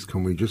 please,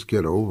 can we just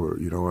get over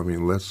it?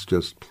 Let's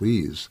just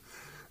please.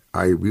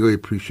 I really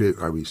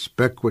I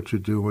respect what you're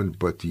doing,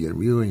 but do you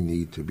really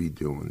need to be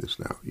doing this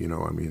now?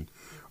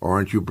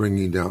 Aren't you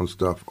bringing down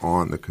stuff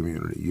on the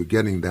community? You're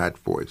getting that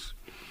voice.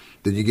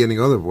 Then you're getting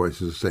other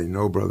voices that say,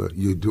 no, brother,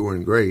 you're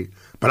doing great,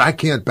 but I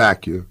can't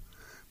back you.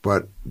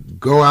 But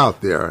go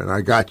out there, and I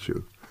got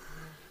you.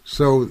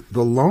 So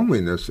the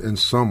loneliness in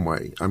some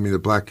way, the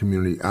black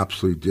community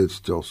absolutely did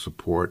still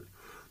support.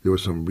 There were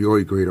some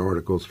really great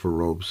articles for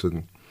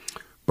Robeson.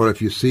 But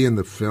if you see in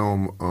the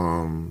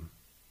film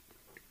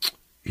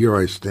Here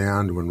I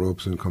Stand, when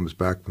Robeson comes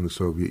back from the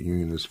Soviet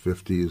Union in his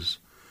 50s,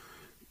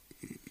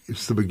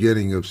 it's the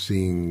beginning of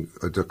seeing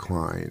a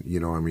decline.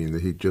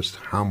 Just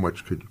how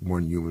much could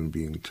one human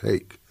being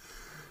take?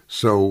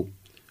 So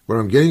what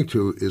I'm getting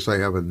to is I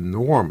have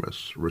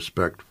enormous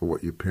respect for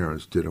what your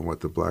parents did and what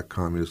the black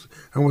communists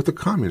and what the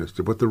communists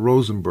did, what the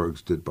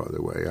Rosenbergs did, by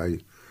the way.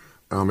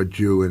 I'm a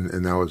Jew,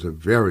 and that was a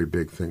very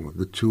big thing.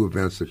 The two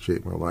events that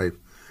shaped my life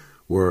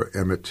were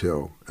Emmett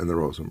Till and the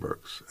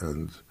Rosenbergs.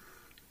 And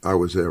I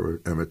was there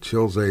at Emmett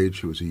Till's age.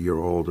 He was a year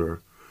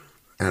older.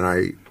 And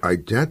I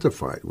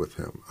identified with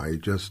him.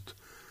 It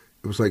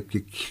was like,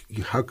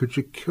 how could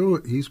you kill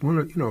it? He's one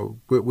of,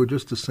 we're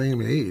just the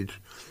same age.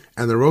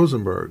 And the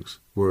Rosenbergs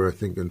were, I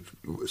think, in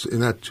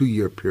that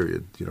 2-year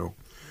period,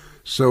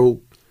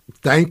 So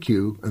thank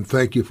you, and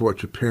thank you for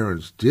what your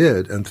parents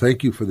did, and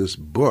thank you for this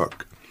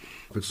book.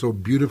 It's so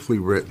beautifully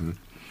written.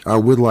 I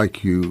would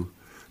like you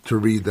to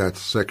read that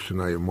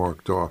section I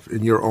marked off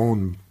in your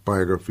own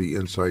biography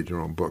inside your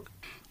own book.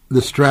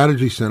 The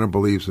Strategy Center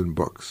believes in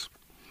books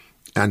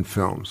and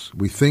films.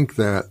 We think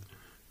that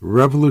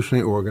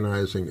revolutionary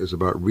organizing is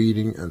about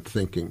reading and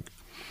thinking.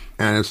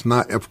 And it's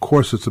not, of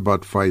course it's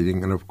about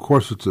fighting, and of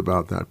course it's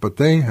about that. But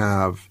they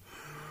have,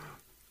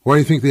 why do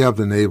you think they have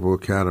the Naval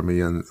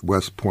Academy and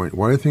West Point?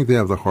 Why do you think they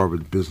have the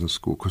Harvard Business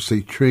School? Because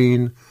they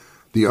train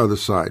the other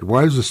side.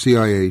 Why does the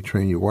CIA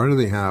train you? Why do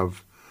they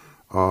have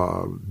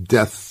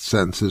death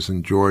sentences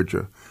in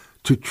Georgia?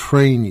 To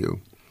train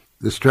you.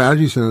 The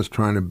Strategy Center is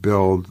trying to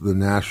build the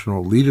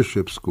National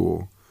Leadership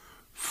School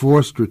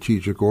for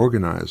strategic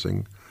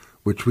organizing,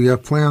 which we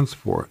have plans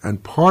for.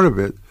 And part of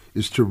it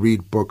is to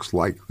read books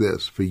like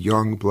this for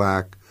young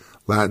black,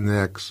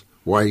 Latinx,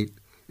 white,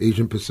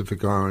 Asian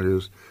Pacific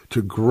Islanders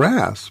to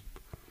grasp.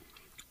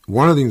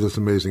 One of the things that's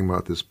amazing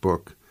about this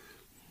book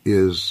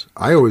is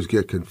I always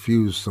get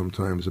confused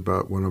sometimes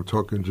about when I'm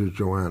talking to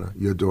Joanna,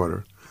 your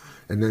daughter,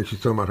 and then she's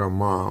talking about her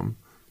mom,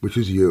 which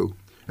is you,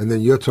 and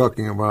then you're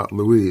talking about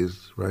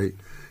Louise, right?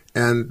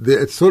 And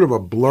it's sort of a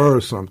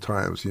blur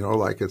sometimes,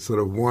 like it's sort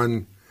of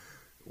one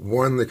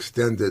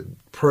extended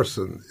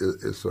person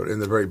is sort of in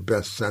the very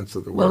best sense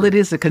of the word. Well, it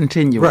is a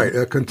continuum. Right,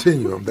 a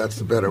continuum. That's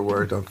the better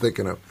word I'm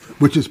thinking of,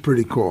 which is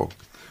pretty cool.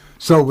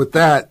 So with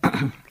that,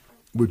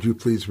 would you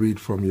please read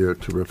from your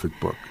terrific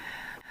book?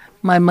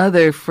 My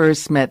mother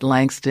first met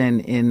Langston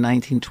in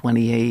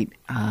 1928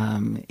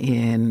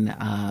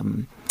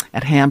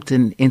 at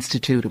Hampton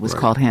Institute. It was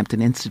called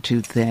Hampton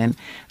Institute then.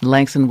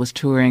 Langston was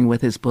touring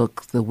with his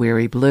book, The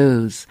Weary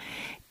Blues,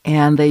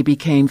 and they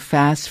became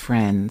fast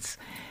friends.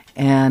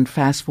 And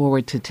fast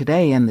forward to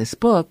today in this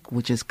book,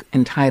 which is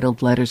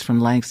entitled Letters from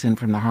Langston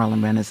from the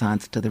Harlem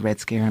Renaissance to the Red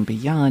Scare and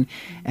Beyond,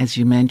 as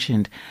you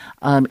mentioned,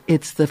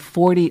 it's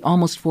the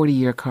almost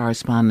 40-year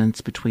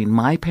correspondence between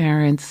my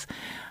parents,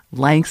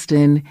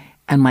 Langston,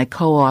 and my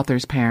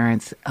co-author's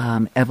parents,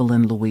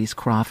 Evelyn Louise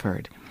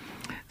Crawford.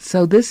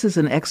 So this is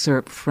an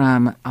excerpt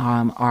from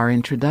our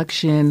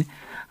introduction,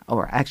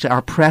 or actually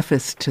our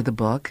preface to the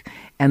book,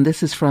 and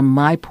this is from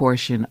my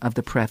portion of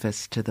the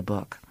preface to the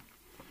book.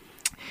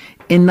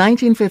 In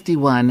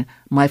 1951,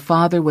 my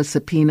father was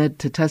subpoenaed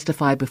to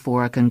testify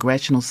before a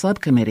congressional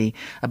subcommittee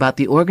about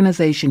the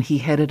organization he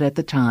headed at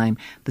the time,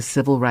 the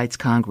Civil Rights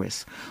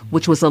Congress,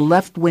 which was a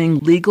left-wing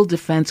legal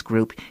defense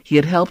group he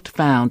had helped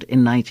found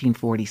in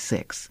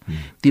 1946.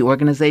 The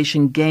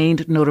organization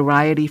gained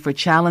notoriety for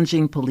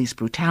challenging police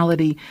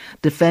brutality,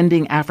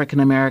 defending African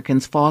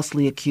Americans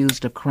falsely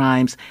accused of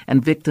crimes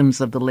and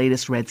victims of the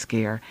latest Red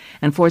Scare,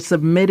 and for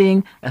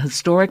submitting a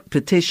historic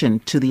petition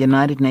to the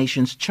United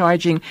Nations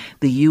charging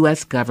the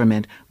U.S.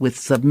 government with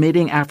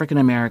submitting African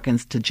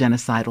Americans to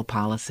genocidal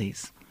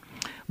policies.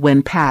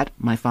 When Pat,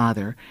 my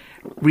father,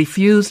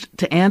 refused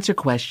to answer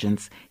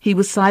questions, he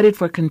was cited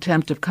for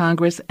contempt of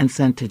Congress and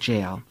sent to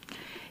jail.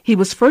 He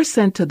was first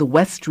sent to the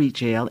West Street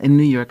Jail in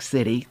New York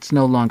City. It's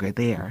no longer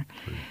there.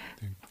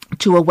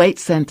 To await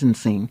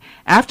sentencing,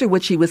 after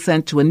which he was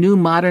sent to a new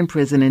modern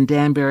prison in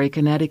Danbury,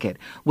 Connecticut,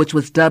 which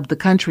was dubbed the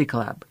Country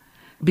Club,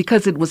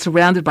 because it was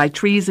surrounded by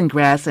trees and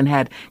grass and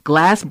had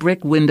glass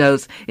brick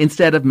windows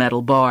instead of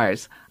metal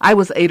bars. I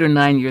was 8 or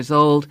 9 years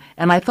old,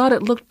 and I thought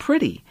it looked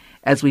pretty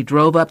as we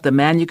drove up the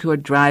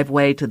manicured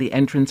driveway to the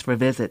entrance for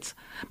visits.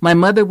 My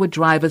mother would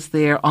drive us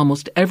there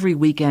almost every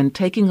weekend,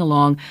 taking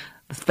along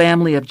the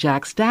family of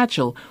Jack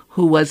Stachel,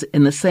 who was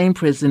in the same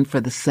prison for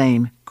the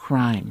same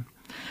crime.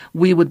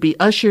 We would be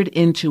ushered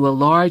into a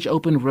large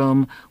open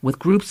room with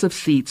groups of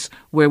seats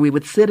where we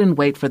would sit and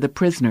wait for the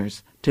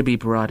prisoners to be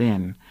brought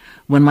in.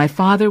 When my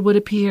father would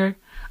appear,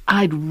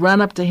 I'd run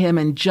up to him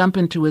and jump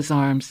into his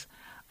arms.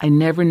 I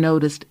never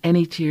noticed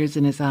any tears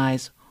in his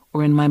eyes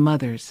or in my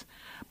mother's,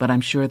 but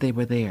I'm sure they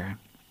were there.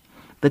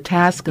 The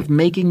task of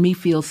making me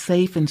feel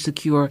safe and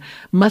secure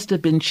must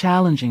have been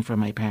challenging for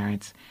my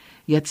parents,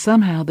 yet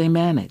somehow they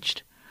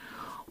managed.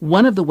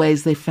 One of the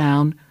ways they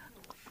found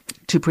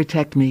to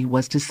protect me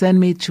was to send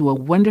me to a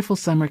wonderful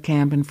summer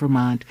camp in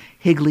Vermont,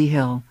 Higley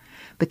Hill.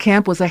 The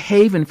camp was a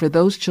haven for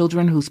those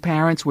children whose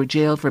parents were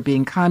jailed for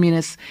being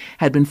communists,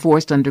 had been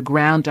forced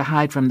underground to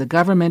hide from the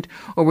government,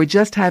 or were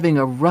just having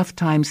a rough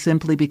time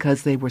simply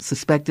because they were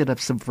suspected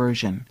of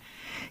subversion.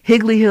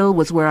 Higley Hill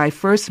was where I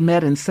first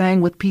met and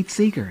sang with Pete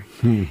Seeger.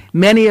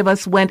 Many of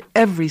us went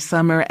every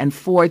summer and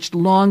forged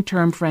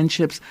long-term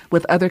friendships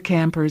with other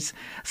campers,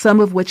 some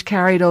of which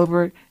carried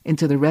over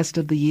into the rest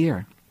of the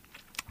year.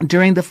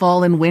 During the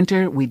fall and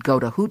winter, we'd go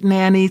to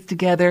Hootenannies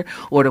together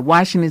or to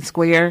Washington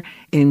Square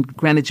in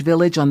Greenwich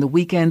Village on the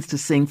weekends to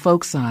sing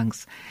folk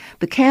songs.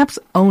 The camp's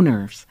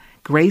owners,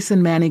 Grace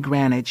and Manny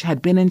Greenwich,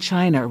 had been in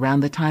China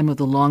around the time of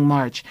the Long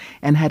March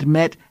and had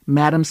met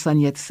Madame Sun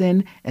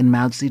Yat-sen and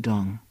Mao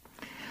Zedong.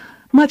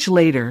 Much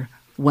later,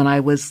 when I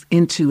was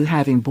into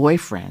having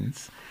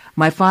boyfriends,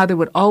 my father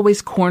would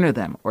always corner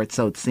them, or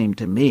so it seemed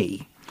to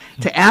me,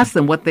 to ask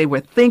them what they were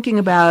thinking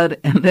about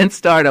and then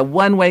start a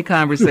one-way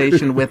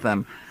conversation with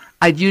them.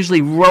 I'd usually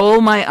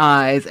roll my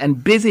eyes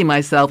and busy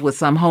myself with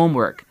some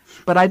homework,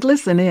 but I'd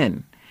listen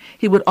in.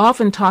 He would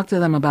often talk to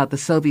them about the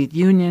Soviet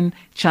Union,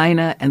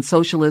 China, and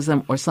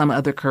socialism or some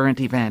other current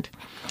event.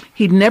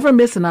 He'd never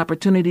miss an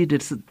opportunity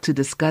to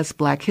discuss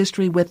Black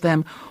history with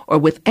them or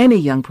with any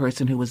young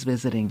person who was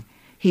visiting.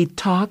 He'd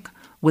talk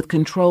with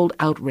controlled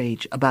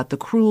outrage about the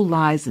cruel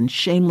lies and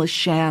shameless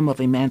sham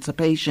of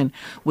emancipation,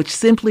 which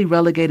simply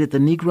relegated the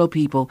Negro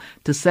people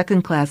to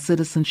second-class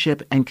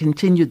citizenship and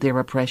continued their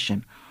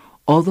oppression,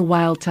 all the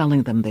while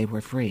telling them they were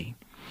free.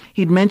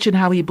 He'd mention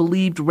how he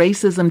believed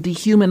racism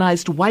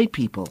dehumanized white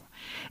people,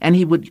 and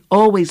he would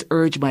always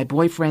urge my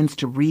boyfriends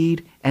to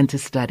read and to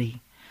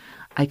study.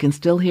 I can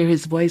still hear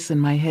his voice in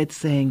my head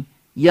saying,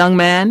 "Young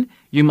man,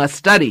 you must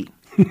study."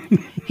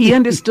 He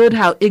understood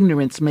how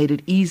ignorance made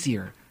it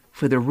easier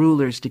for the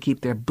rulers to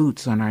keep their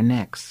boots on our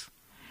necks.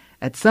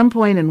 At some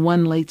point in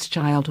one late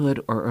childhood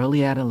or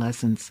early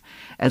adolescence,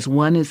 as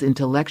one is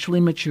intellectually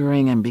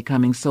maturing and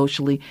becoming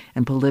socially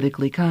and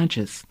politically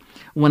conscious,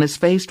 one is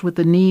faced with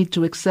the need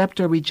to accept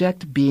or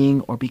reject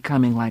being or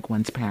becoming like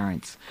one's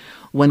parents.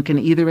 One can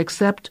either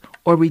accept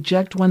or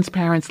reject one's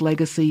parents'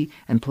 legacy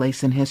and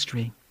place in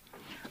history.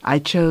 I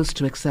chose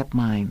to accept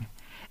mine,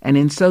 and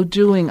in so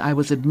doing I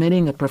was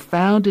admitting a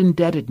profound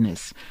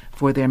indebtedness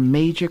for their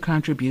major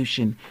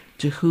contribution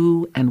to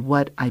who and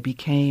what I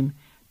became,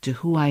 to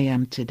who I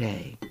am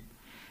today.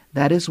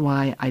 That is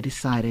why I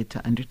decided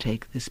to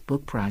undertake this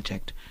book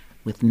project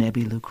with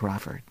Nebbie Lou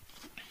Crawford.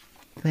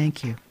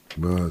 Thank you.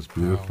 Well, it's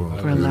beautiful.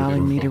 For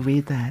allowing me to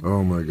read that.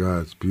 Oh, my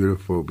God. It's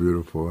beautiful,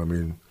 beautiful. I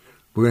mean,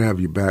 we're going to have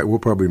you back. We'll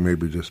probably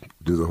maybe just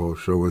do the whole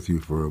show with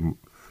you for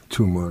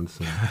 2 months.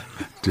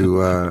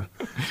 And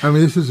I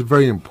mean, this is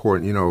very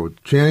important. You know,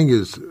 Channing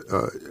is,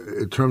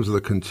 in terms of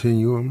the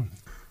continuum,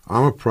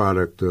 I'm a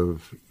product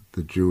of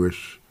the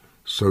Jewish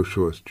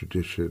socialist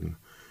tradition,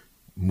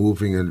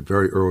 moving in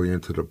very early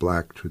into the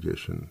Black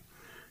tradition,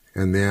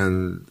 and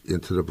then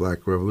into the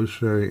Black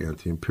revolutionary,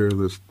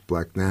 anti-imperialist,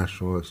 Black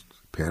nationalist,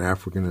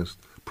 Pan-Africanist,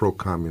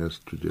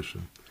 pro-communist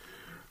tradition.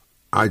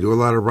 I do a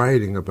lot of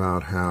writing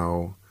about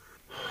how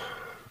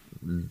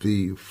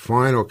the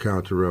final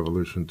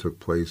counter-revolution took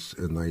place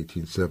in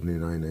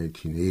 1979,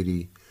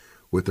 1980,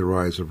 with the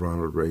rise of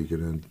Ronald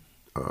Reagan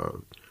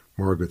and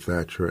Margaret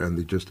Thatcher, and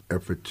the just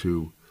effort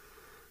to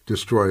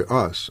destroy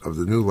us of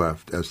the New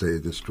Left as they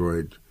had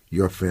destroyed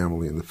your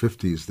family in the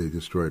 50s. They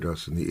destroyed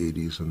us in the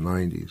 80s and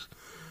 90s.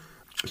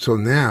 So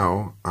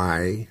now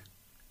I,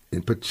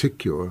 in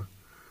particular,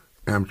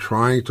 am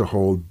trying to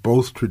hold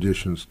both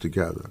traditions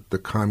together, the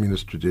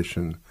communist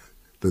tradition,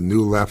 the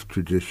New Left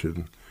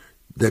tradition,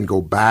 then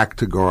go back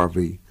to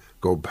Garvey,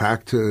 go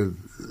back to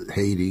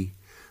Haiti,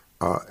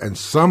 and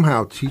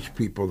somehow teach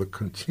people the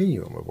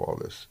continuum of all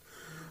this.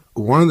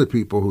 One of the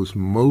people who's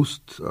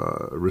most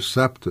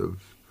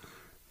receptive,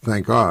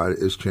 thank God,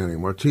 is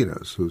Channing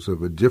Martinez, who's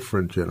of a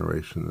different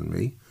generation than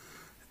me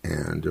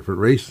and different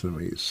race than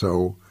me.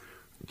 So,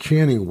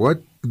 Channing,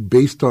 what,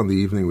 based on the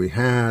evening we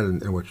had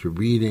and what you're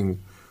reading,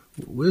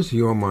 Where's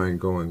your mind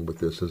going with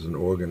this as an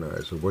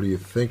organizer? What are you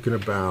thinking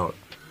about?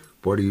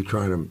 What are you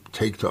trying to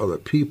take to other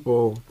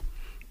people?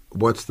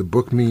 What's the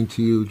book mean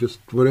to you? Just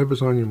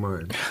whatever's on your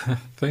mind.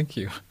 Thank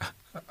you.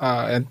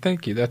 And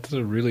thank you. That's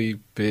a really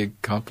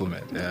big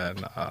compliment,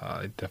 and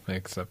I definitely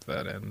accept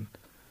that. And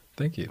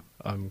thank you.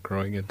 I'm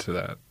growing into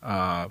that.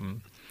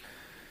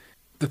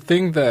 The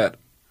thing that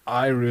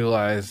I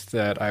realized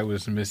that I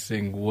was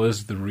missing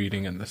was the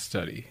reading and the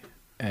study.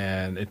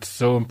 And it's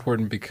so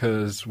important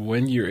because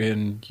when you're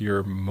in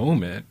your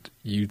moment,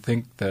 you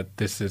think that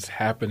this is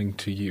happening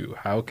to you.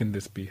 How can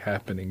this be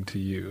happening to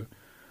you?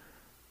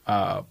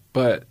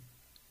 But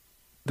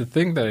the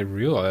thing that I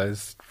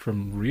realized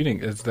from reading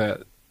is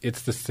that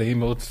it's the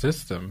same old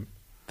system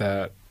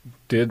that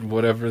did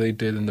whatever they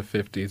did in the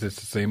 50s. It's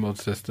the same old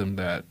system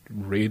that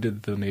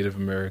raided the Native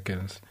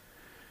Americans.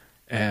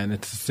 And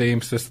it's the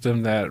same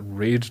system that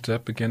raged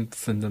up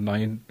against in the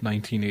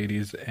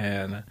 1980s.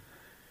 And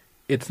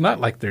it's not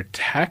like their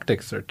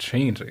tactics are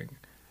changing.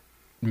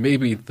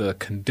 Maybe the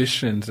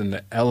conditions and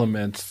the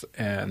elements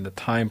and the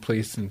time,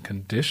 place, and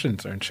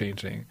conditions aren't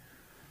changing.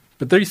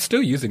 But they're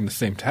still using the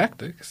same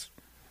tactics.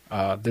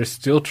 They're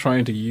still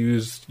trying to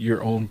use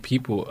your own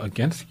people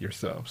against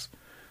yourselves.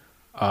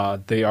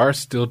 They are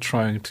still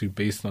trying to,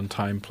 based on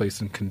time, place,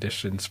 and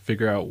conditions,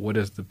 figure out what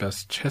is the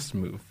best chess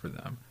move for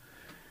them.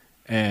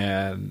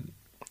 And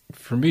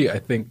for me, I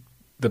think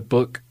the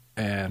book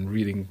and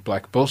reading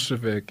Black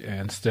Bolshevik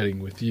and studying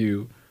with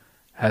you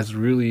has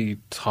really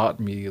taught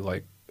me,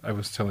 like I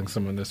was telling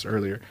someone this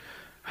earlier,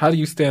 how do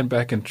you stand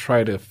back and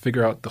try to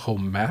figure out the whole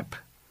map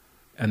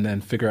and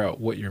then figure out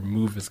what your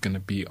move is going to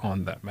be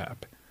on that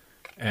map?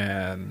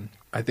 And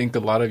I think a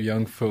lot of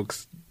young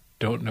folks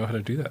don't know how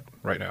to do that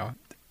right now.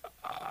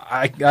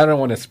 I don't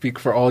want to speak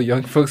for all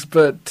young folks,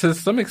 but to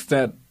some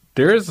extent,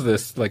 there is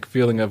this like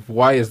feeling of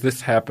why is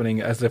this happening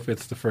as if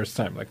it's the first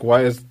time? Like,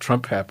 why is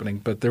Trump happening?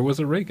 But there was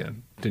a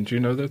Reagan. Didn't you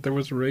know that there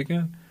was a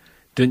Reagan?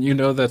 Didn't you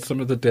know that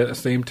some of the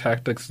same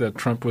tactics that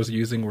Trump was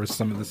using were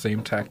some of the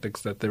same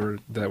tactics that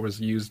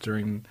was used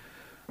during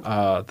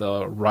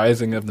the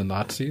rising of the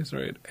Nazis,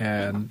 right?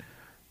 And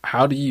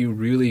how do you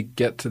really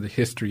get to the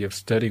history of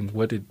studying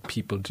what did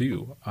people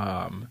do?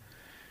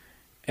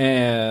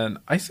 And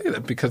I say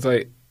that because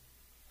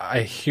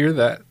I hear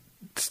that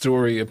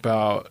story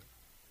about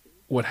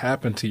what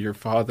happened to your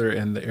father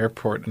in the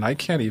airport, and I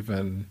can't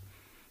even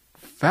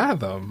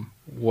fathom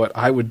what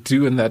I would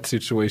do in that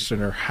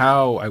situation or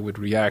how I would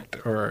react,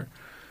 or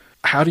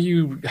how do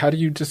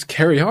you just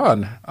carry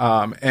on?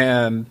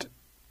 And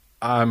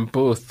I'm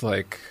both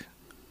like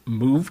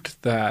moved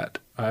that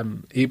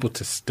I'm able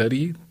to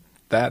study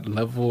that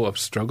level of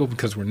struggle,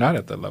 because we're not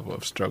at that level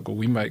of struggle.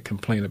 We might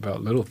complain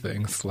about little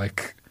things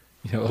like,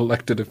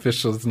 elected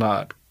officials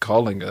not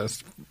calling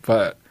us,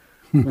 but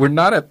we're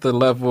not at the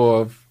level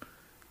of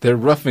they're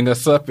roughing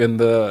us up in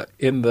the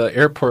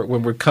airport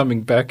when we're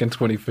coming back in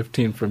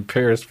 2015 from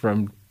Paris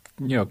from,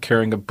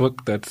 carrying a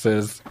book that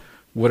says,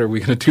 what are we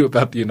going to do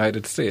about the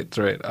United States,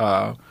 right?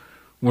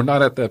 We're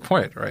not at that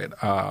point, right?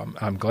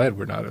 I'm glad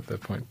we're not at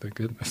that point, thank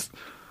goodness.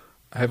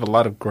 I have a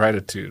lot of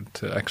gratitude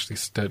to actually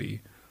study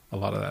a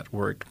lot of that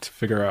work to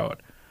figure out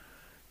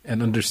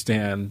and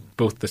understand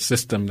both the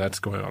system that's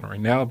going on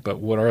right now, but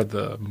what are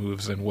the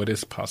moves and what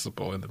is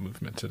possible in the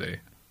movement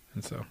today.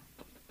 And so...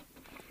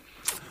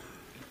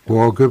 Well,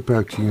 I'll get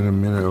back to you in a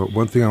minute.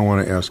 One thing I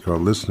want to ask our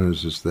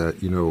listeners is that,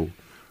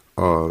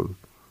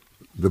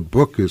 the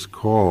book is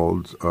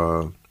called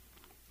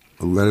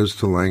Letters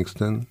to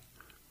Langston,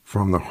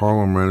 From the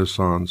Harlem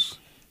Renaissance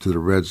to the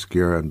Red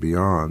Scare and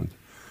Beyond.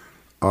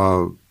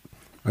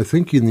 I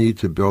think you need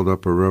to build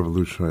up a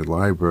revolutionary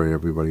library,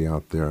 everybody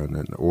out there, and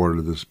then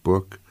order this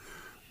book.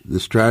 The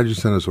Strategy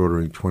Center is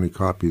ordering 20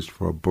 copies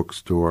for a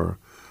bookstore.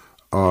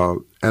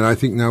 And I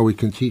think now we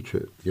can teach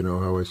it. You know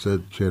how I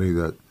said, Channing,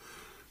 that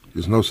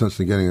there's no sense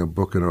in getting a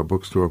book in our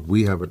bookstore if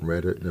we haven't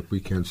read it, and if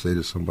we can't say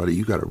to somebody,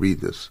 you got to read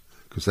this,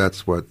 because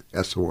that's what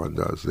Esalen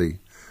does.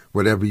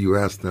 Whatever you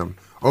ask them,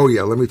 oh,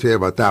 yeah, let me tell you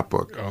about that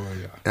book. Oh,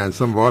 yeah. And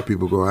some of our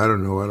people go, I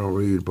don't know, I don't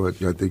read,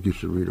 but I think you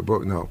should read a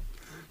book. No.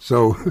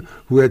 So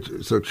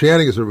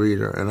Channing is a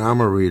reader, and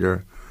I'm a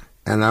reader,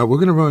 and we're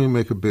going to really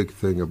make a big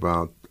thing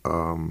about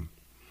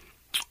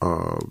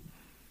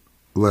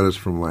Letters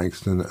from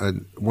Langston.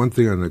 And one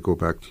thing I'm going to go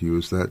back to you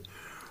is that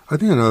I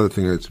think another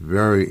thing that's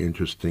very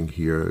interesting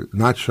here,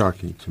 not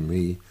shocking to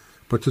me,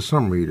 but to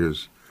some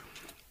readers,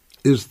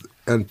 is,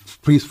 and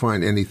please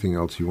find anything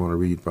else you want to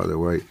read, by the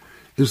way,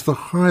 is the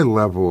high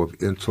level of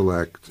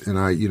intellect.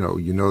 And you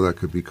know that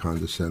could be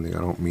condescending. I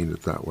don't mean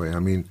it that way. I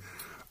mean,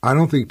 I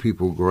don't think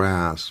people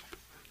grasp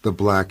the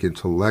Black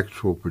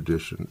intellectual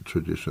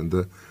tradition.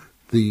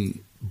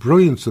 The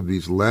brilliance of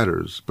these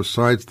letters,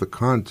 besides the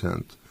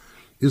content,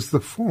 is the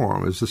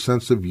form, is the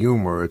sense of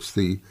humor. It's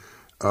the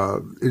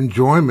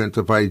enjoyment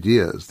of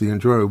ideas, the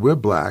enjoyment. We're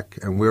Black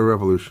and we're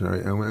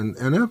revolutionary,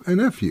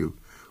 and F you.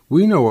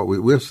 We know what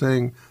we're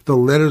saying. The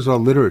letters are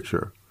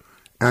literature,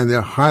 and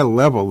they're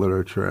high-level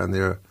literature, and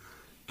they're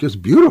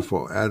just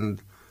beautiful.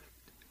 And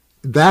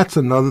that's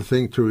another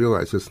thing to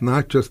realize. It's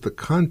not just the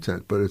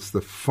content, but it's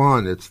the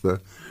fun. It's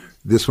the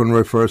this one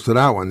refers to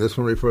that one. This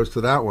one refers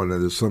to that one.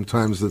 And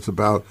sometimes it's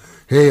about,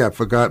 hey, I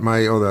forgot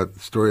that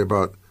story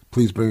about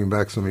please bring me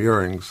back some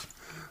earrings,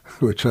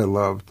 which I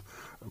loved,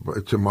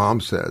 which your mom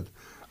said.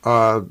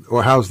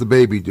 Or how's the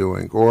baby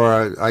doing?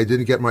 Or I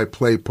didn't get my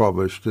play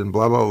published and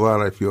blah, blah, blah,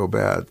 and I feel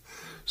bad.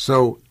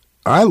 So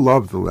I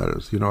love the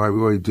letters. I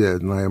really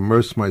did. And I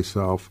immersed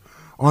myself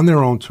on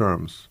their own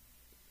terms.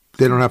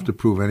 They don't have to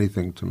prove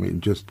anything to me.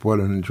 Just what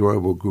an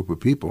enjoyable group of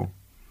people.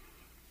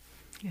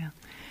 Yeah.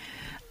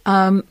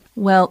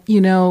 Well,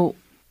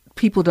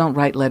 people don't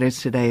write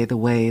letters today the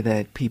way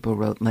that people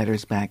wrote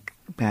letters back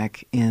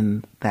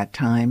in that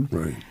time.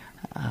 Right.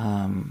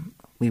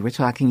 We were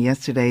talking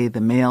yesterday, the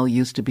mail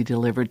used to be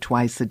delivered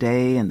twice a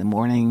day, in the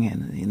morning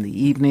and in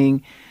the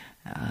evening.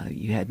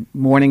 You had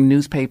morning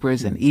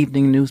newspapers and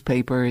evening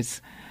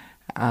newspapers.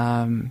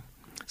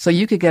 So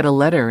you could get a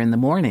letter in the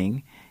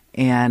morning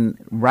and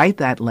write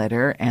that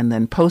letter and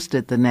then post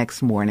it the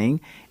next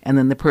morning, and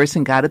then the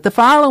person got it the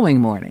following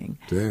morning.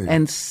 Dang.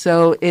 And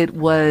so it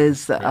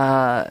was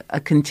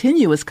a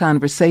continuous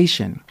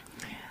conversation.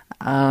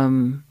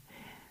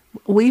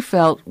 We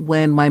felt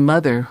when my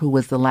mother, who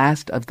was the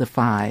last of the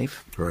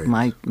five,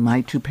 right.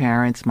 my two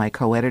parents, my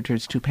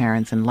co-editors' two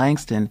parents, and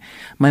Langston,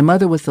 my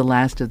mother was the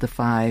last of the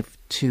five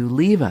to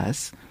leave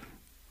us.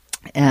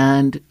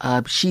 And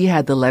she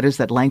had the letters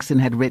that Langston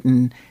had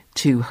written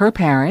to her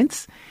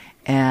parents,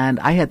 and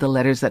I had the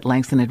letters that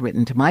Langston had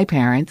written to my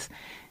parents.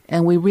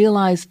 And we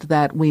realized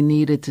that we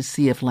needed to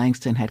see if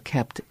Langston had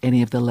kept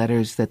any of the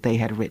letters that they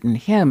had written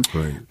him,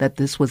 right. that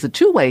this was a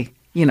two-way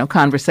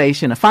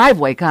conversation, a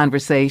five-way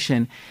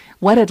conversation.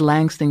 What had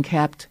Langston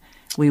kept?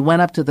 We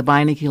went up to the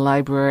Beinecke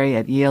Library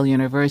at Yale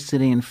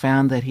University and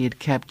found that he had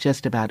kept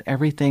just about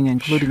everything,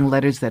 including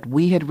letters that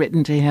we had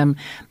written to him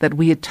that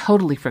we had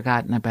totally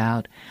forgotten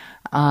about.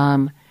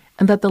 And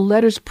that the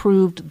letters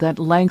proved that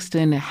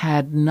Langston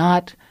had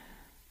not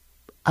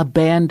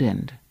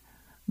abandoned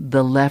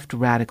the left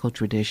radical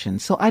tradition.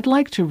 So I'd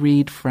like to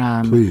read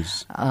from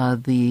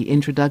the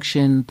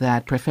introduction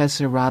that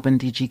Professor Robin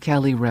D.G.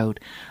 Kelley wrote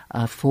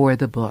for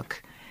the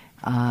book.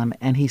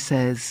 And he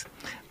says,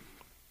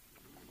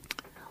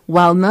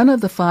 while none of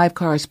the five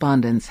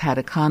correspondents had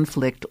a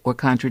conflict or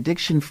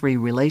contradiction-free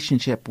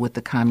relationship with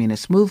the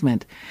communist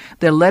movement,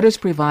 their letters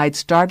provide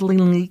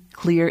startlingly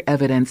clear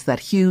evidence that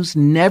Hughes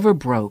never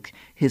broke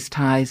his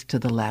ties to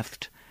the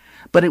left.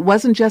 But it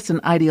wasn't just an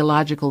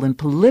ideological and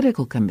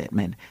political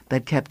commitment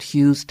that kept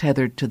Hughes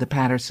tethered to the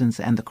Pattersons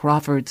and the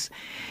Crawfords.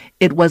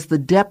 It was the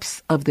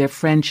depths of their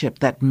friendship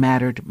that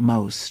mattered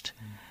most.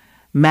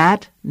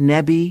 Matt,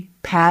 Nebby,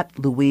 Pat,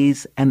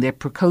 Louise, and their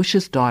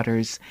precocious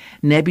daughters,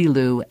 Nebby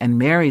Lou and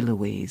Mary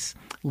Louise,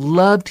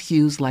 loved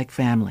Hughes like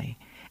family.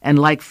 And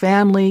like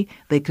family,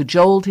 they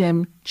cajoled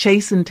him,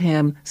 chastened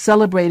him,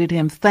 celebrated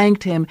him,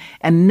 thanked him,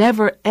 and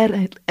never,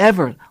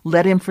 ever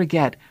let him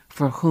forget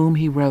for whom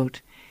he wrote.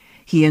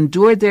 He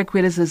endured their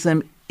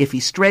criticism if he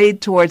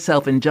strayed toward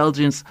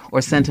self-indulgence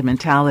or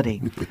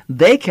sentimentality.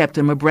 They kept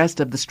him abreast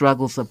of the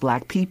struggles of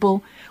black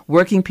people,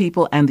 working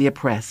people, and the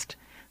oppressed.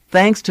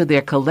 Thanks to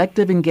their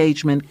collective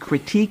engagement,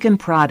 critique, and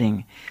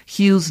prodding,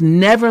 Hughes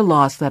never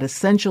lost that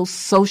essential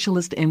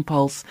socialist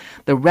impulse,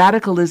 the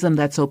radicalism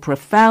that so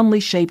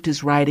profoundly shaped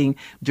his writing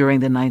during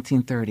the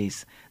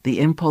 1930s. The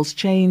impulse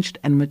changed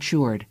and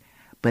matured,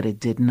 but it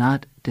did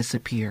not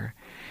disappear.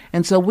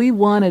 And so we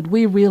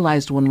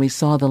realized when we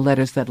saw the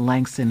letters that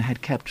Langston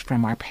had kept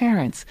from our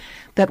parents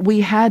that we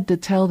had to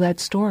tell that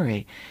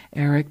story,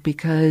 Eric,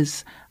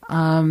 because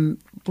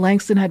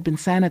Langston had been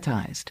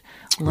sanitized.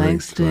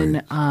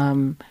 Langston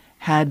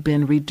had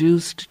been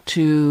reduced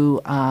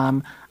to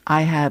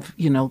I have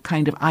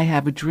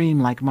a dream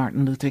like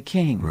Martin Luther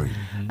King. Right.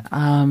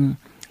 Mm-hmm.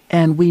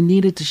 And we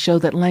needed to show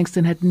that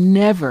Langston had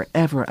never,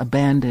 ever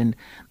abandoned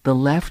the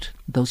left,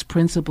 those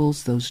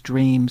principles, those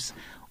dreams,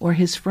 or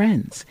his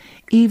friends.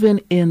 Even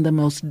in the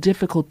most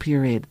difficult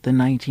period, the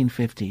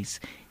 1950s,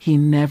 he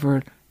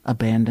never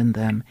abandoned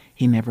them.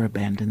 He never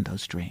abandoned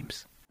those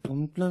dreams.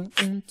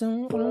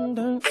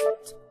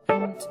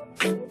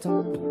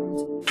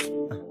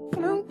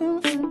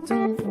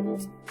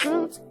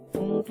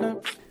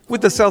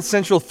 With the South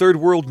Central Third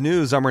World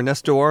News, I'm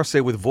Ernesto Arce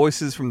with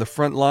voices from the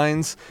front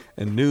lines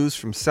and news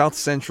from South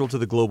Central to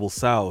the Global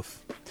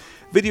South.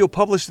 Video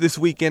published this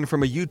weekend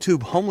from a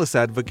YouTube homeless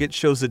advocate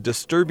shows a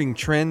disturbing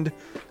trend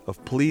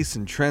of police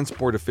and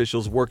transport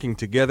officials working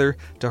together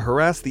to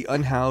harass the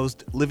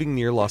unhoused living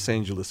near Los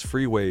Angeles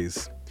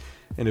freeways.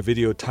 In a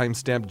video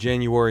timestamped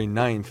January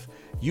 9th,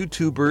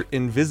 YouTuber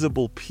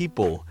Invisible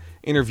People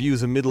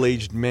interviews a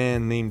middle-aged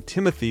man named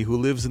Timothy who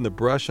lives in the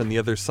brush on the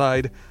other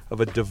side of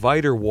a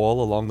divider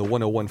wall along the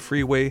 101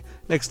 freeway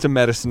next to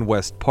Madison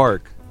West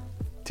Park.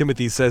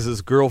 Timothy says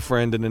his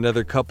girlfriend and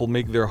another couple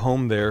make their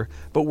home there,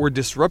 but were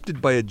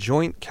disrupted by a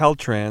joint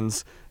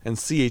Caltrans and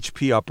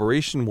CHP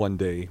operation one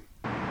day.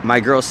 My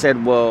girl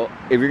said, well,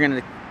 if you're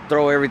going to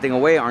throw everything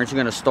away, aren't you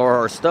going to store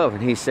our stuff?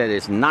 And he said,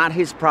 it's not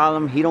his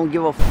problem. He don't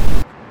give a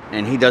f***,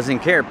 and he doesn't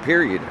care,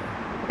 period.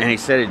 And he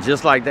said it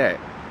just like that.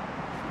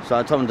 So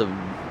I told him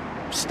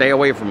to stay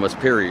away from us,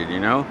 period, you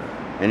know?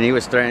 and he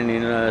was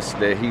threatening us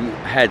that he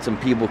had some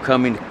people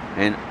coming,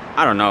 and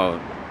I don't know,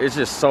 it's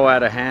just so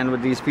out of hand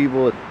with these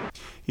people.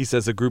 He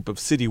says a group of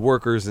city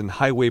workers and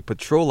highway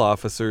patrol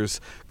officers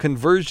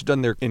converged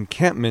on their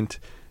encampment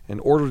and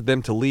ordered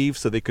them to leave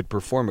so they could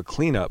perform a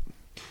cleanup.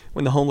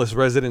 When the homeless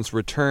residents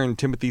returned,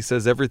 Timothy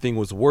says everything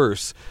was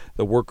worse.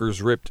 The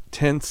workers ripped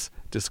tents,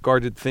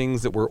 discarded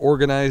things that were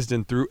organized,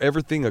 and threw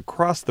everything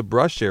across the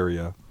brush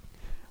area.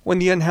 When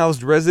the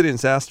unhoused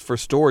residents asked for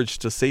storage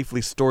to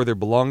safely store their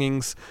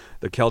belongings,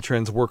 the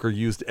Caltrans worker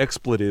used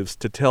expletives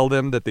to tell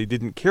them that they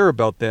didn't care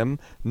about them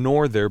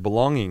nor their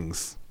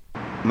belongings.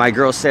 My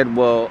girl said,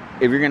 well,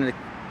 if you're going to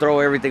throw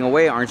everything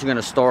away, aren't you going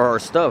to store our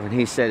stuff? And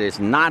he said, it's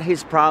not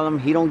his problem.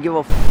 He don't give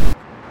a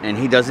and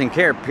he doesn't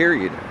care,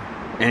 period.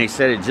 And he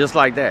said it just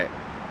like that.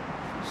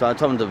 So I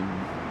told him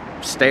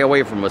to stay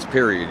away from us,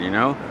 period, you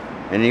know?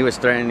 And he was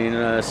threatening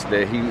us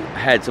that he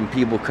had some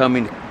people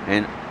coming,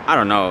 and I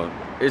don't know,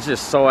 it's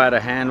just so out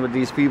of hand with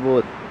these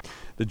people.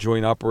 The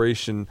joint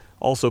operation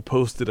also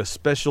posted a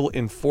special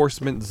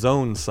enforcement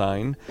zone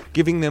sign,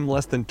 giving them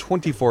less than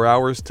 24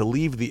 hours to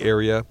leave the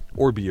area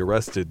or be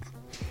arrested.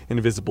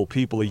 Invisible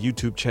People, a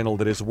YouTube channel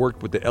that has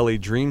worked with the LA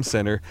Dream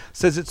Center,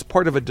 says it's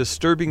part of a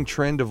disturbing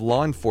trend of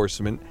law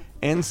enforcement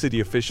and city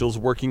officials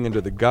working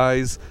under the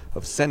guise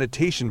of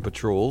sanitation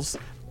patrols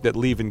that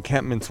leave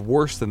encampments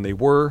worse than they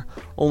were,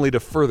 only to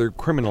further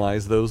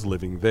criminalize those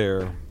living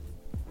there.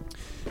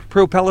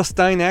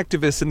 Pro-Palestine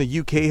activists in the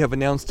UK have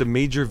announced a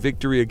major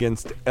victory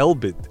against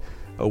Elbit,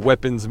 a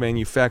weapons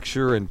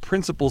manufacturer and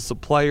principal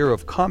supplier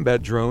of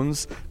combat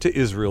drones to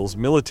Israel's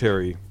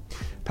military.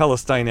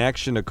 Palestine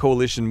Action, a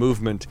coalition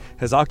movement,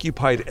 has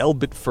occupied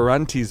Elbit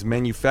Ferranti's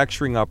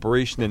manufacturing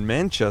operation in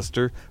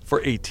Manchester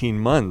for 18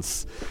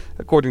 months.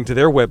 According to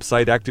their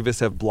website, activists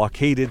have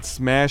blockaded,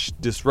 smashed,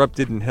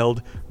 disrupted, and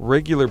held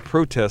regular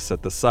protests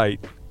at the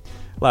site.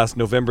 Last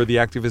November, the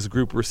activist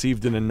group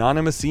received an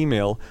anonymous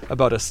email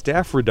about a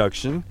staff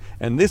reduction,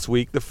 and this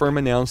week the firm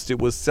announced it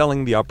was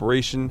selling the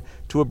operation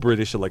to a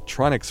British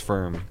electronics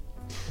firm.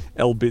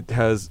 Elbit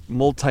has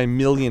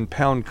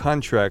multi-million-pound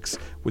contracts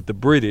with the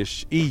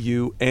British,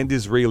 EU, and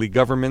Israeli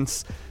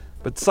governments,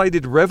 but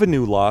cited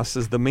revenue loss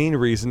as the main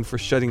reason for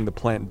shutting the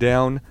plant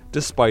down,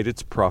 despite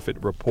its profit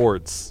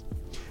reports.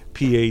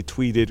 PA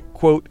tweeted,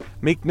 quote,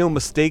 "Make no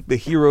mistake, the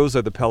heroes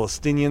are the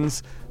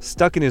Palestinians,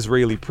 stuck in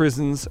Israeli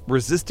prisons,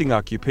 resisting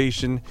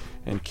occupation,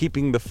 and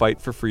keeping the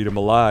fight for freedom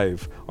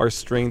alive. Our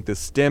strength is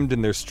stemmed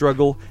in their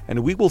struggle,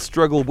 and we will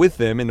struggle with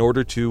them in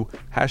order to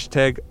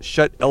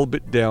 #shut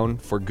Elbit down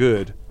for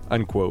good,"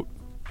 unquote.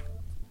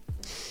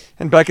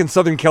 And back in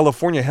Southern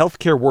California,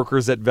 healthcare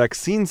workers at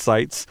vaccine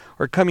sites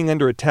are coming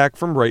under attack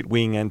from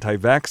right-wing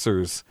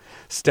anti-vaxxers.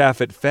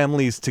 Staff at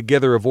Families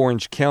Together of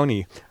Orange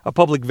County, a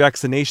public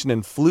vaccination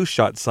and flu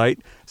shot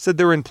site, said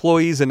their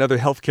employees and other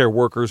healthcare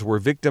workers were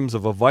victims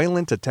of a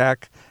violent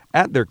attack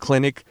at their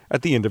clinic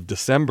at the end of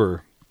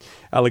December.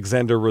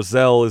 Alexander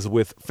Roselle is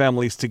with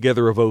Families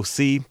Together of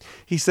OC.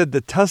 He said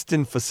the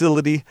Tustin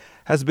facility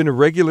has been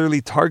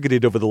regularly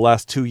targeted over the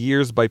last 2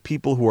 years by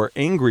people who are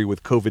angry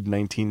with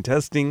COVID-19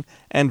 testing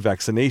and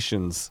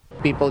vaccinations.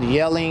 People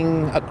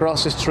yelling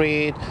across the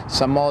street,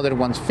 some other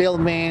ones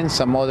filming,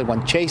 some other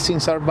one chasing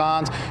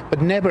servants,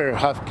 but never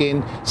have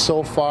been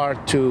so far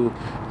to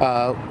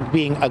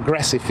being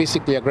aggressive,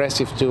 physically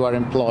aggressive to our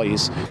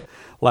employees.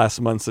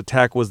 Last month's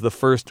attack was the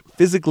first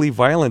physically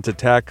violent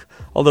attack,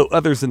 although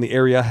others in the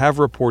area have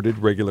reported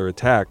regular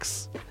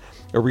attacks.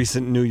 A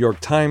recent New York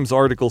Times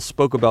article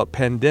spoke about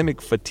pandemic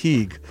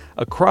fatigue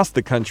across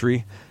the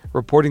country,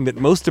 reporting that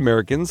most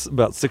Americans,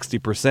 about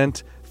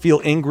 60%, feel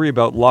angry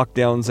about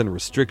lockdowns and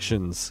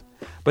restrictions.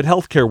 But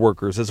healthcare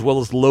workers, as well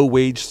as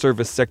low-wage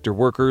service sector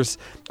workers,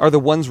 are the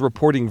ones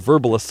reporting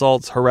verbal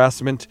assaults,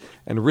 harassment,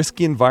 and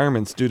risky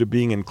environments due to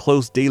being in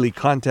close daily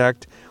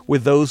contact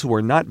with those who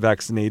are not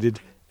vaccinated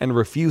and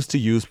refuse to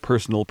use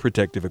personal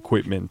protective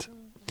equipment.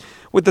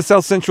 With the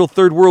South Central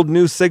Third World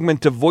News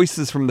segment of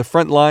Voices from the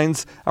Front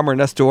Lines, I'm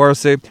Ernesto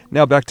Arce.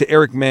 Now back to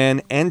Eric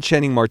Mann and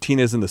Channing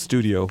Martinez in the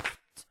studio.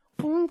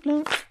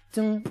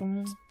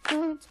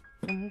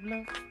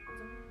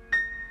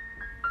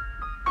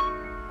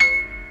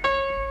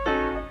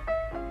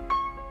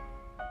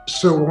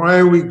 So why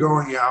are we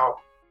going out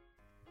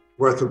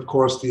with, of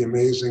course, the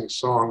amazing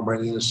song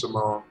by Nina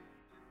Simone,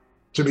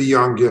 To Be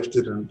Young,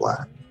 Gifted, and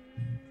Black,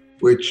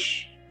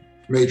 which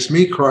makes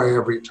me cry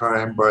every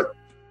time, but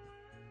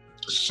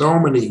so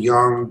many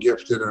young,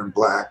 gifted, and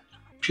Black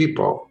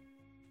people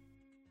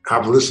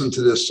have listened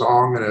to this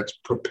song and it's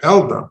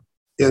propelled them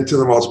into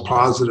the most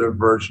positive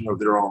version of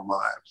their own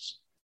lives.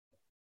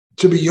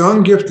 To Be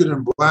Young, Gifted,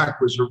 and Black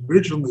was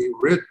originally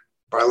written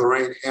by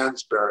Lorraine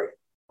Hansberry,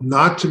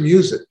 not to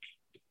music.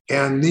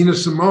 And Nina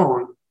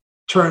Simone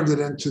turned it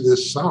into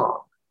this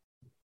song.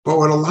 But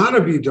what a lot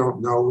of you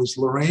don't know is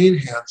Lorraine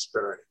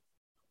Hansberry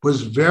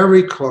was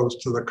very close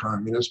to the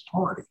Communist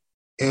Party.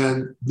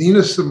 And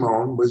Nina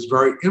Simone was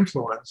very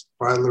influenced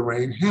by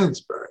Lorraine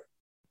Hansberry.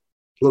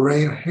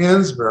 Lorraine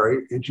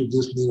Hansberry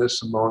introduced Nina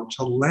Simone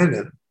to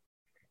Lenin.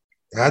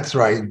 That's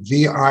right,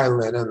 V.I.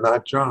 Lenin,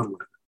 not John Lennon.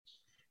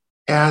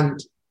 And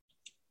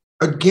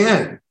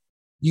again,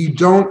 you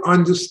don't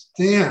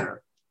understand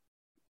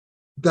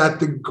that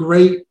the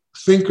great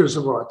thinkers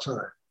of our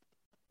time,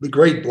 the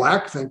great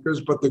Black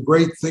thinkers, but the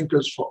great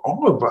thinkers for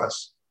all of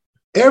us,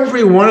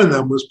 every one of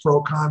them was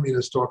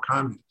pro-communist or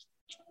communist.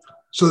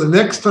 So the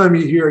next time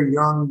you hear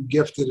Young,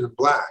 Gifted, and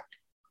Black,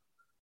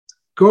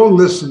 go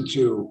listen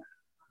to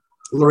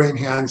Lorraine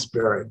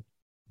Hansberry.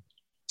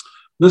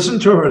 Listen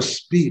to her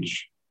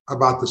speech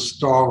about the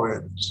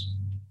Stalins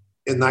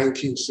in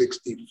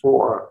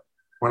 1964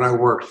 when I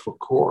worked for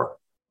CORE.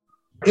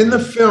 In the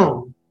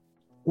film,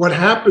 What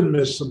Happened,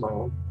 Miss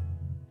Simone,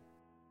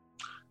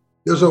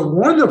 there's a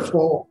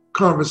wonderful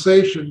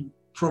conversation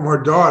from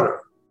her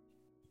daughter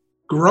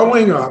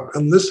growing up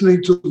and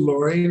listening to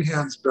Lorraine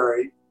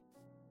Hansberry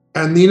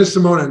and Nina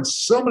Simone and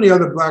so many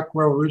other Black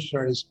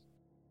revolutionaries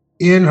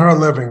in her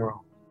living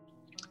room,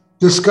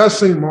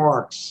 discussing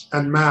Marx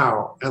and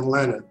Mao and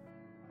Lenin.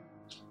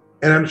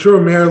 And I'm sure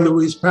Mayor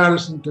Louise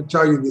Patterson can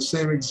tell you the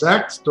same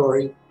exact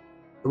story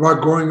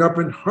about growing up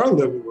in her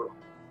living room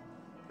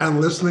and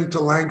listening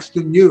to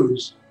Langston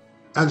Hughes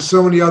and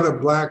so many other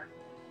Black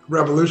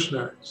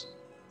revolutionaries.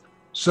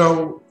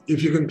 So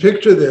if you can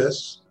picture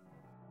this,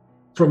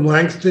 from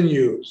Langston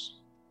Hughes,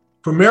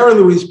 from Mary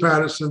Louise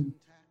Patterson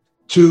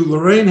to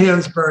Lorraine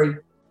Hansberry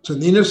to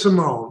Nina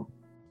Simone,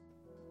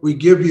 we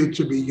give you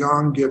To Be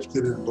Young,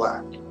 Gifted, and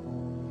Black.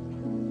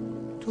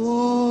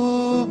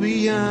 To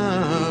be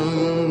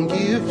young,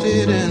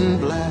 gifted, and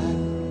black.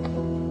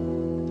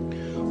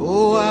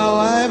 Oh, how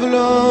I've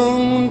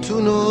longed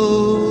to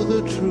know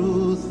the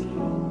truth.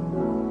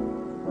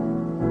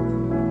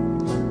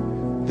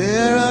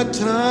 There are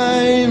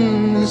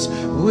times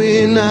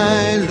when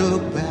I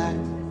look back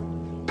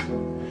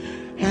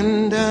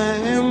and I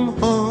am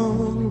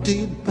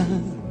haunted by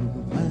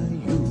my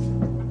youth.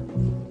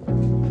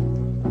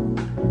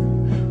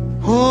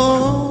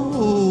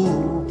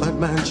 Oh, but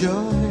my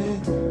joy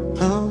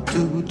of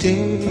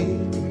today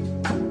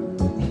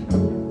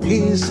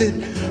is that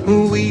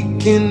we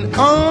can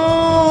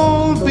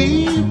all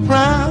be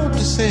proud to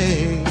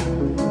say,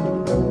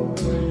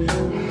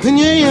 when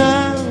you're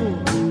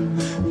young,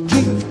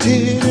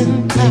 gifted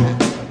and black,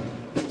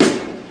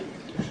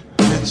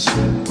 that's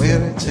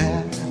where it's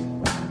at.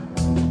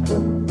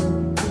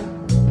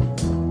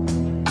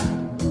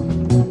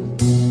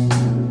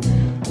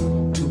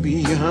 To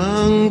be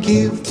young,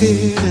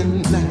 gifted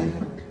and black,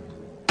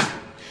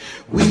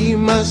 we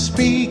must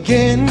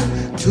begin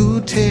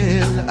to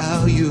tell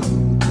our youth.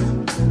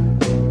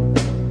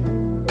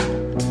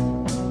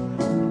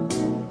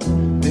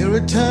 There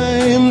are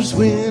times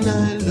when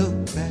I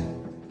look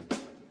back.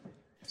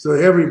 So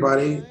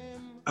everybody,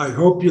 I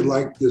hope you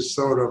like this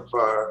sort of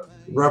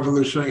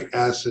revolutionary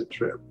acid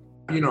trip.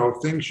 You know,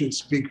 things should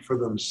speak for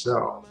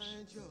themselves.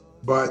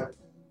 But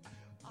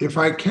if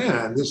I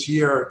can, this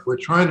year, we're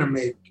trying to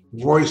make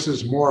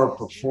voices more of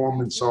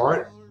performance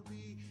art,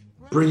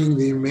 bringing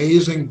the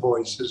amazing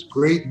voices,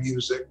 great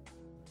music,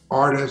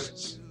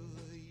 artists,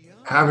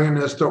 having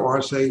Nestor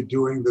Arce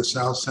doing the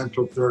South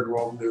Central Third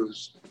World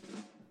News,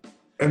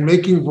 and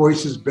making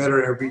voices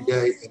better every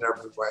day in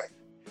every way.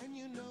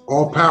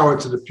 All power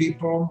to the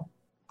people.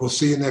 We'll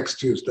see you next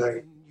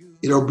Tuesday.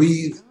 It'll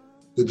be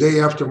the day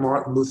after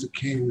Martin Luther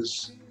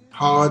King's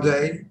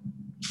holiday,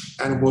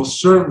 and we'll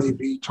certainly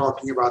be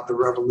talking about the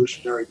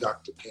revolutionary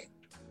Dr. King.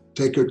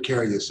 Take good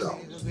care of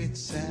yourselves.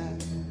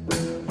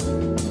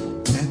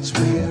 That's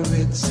where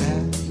it's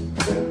at.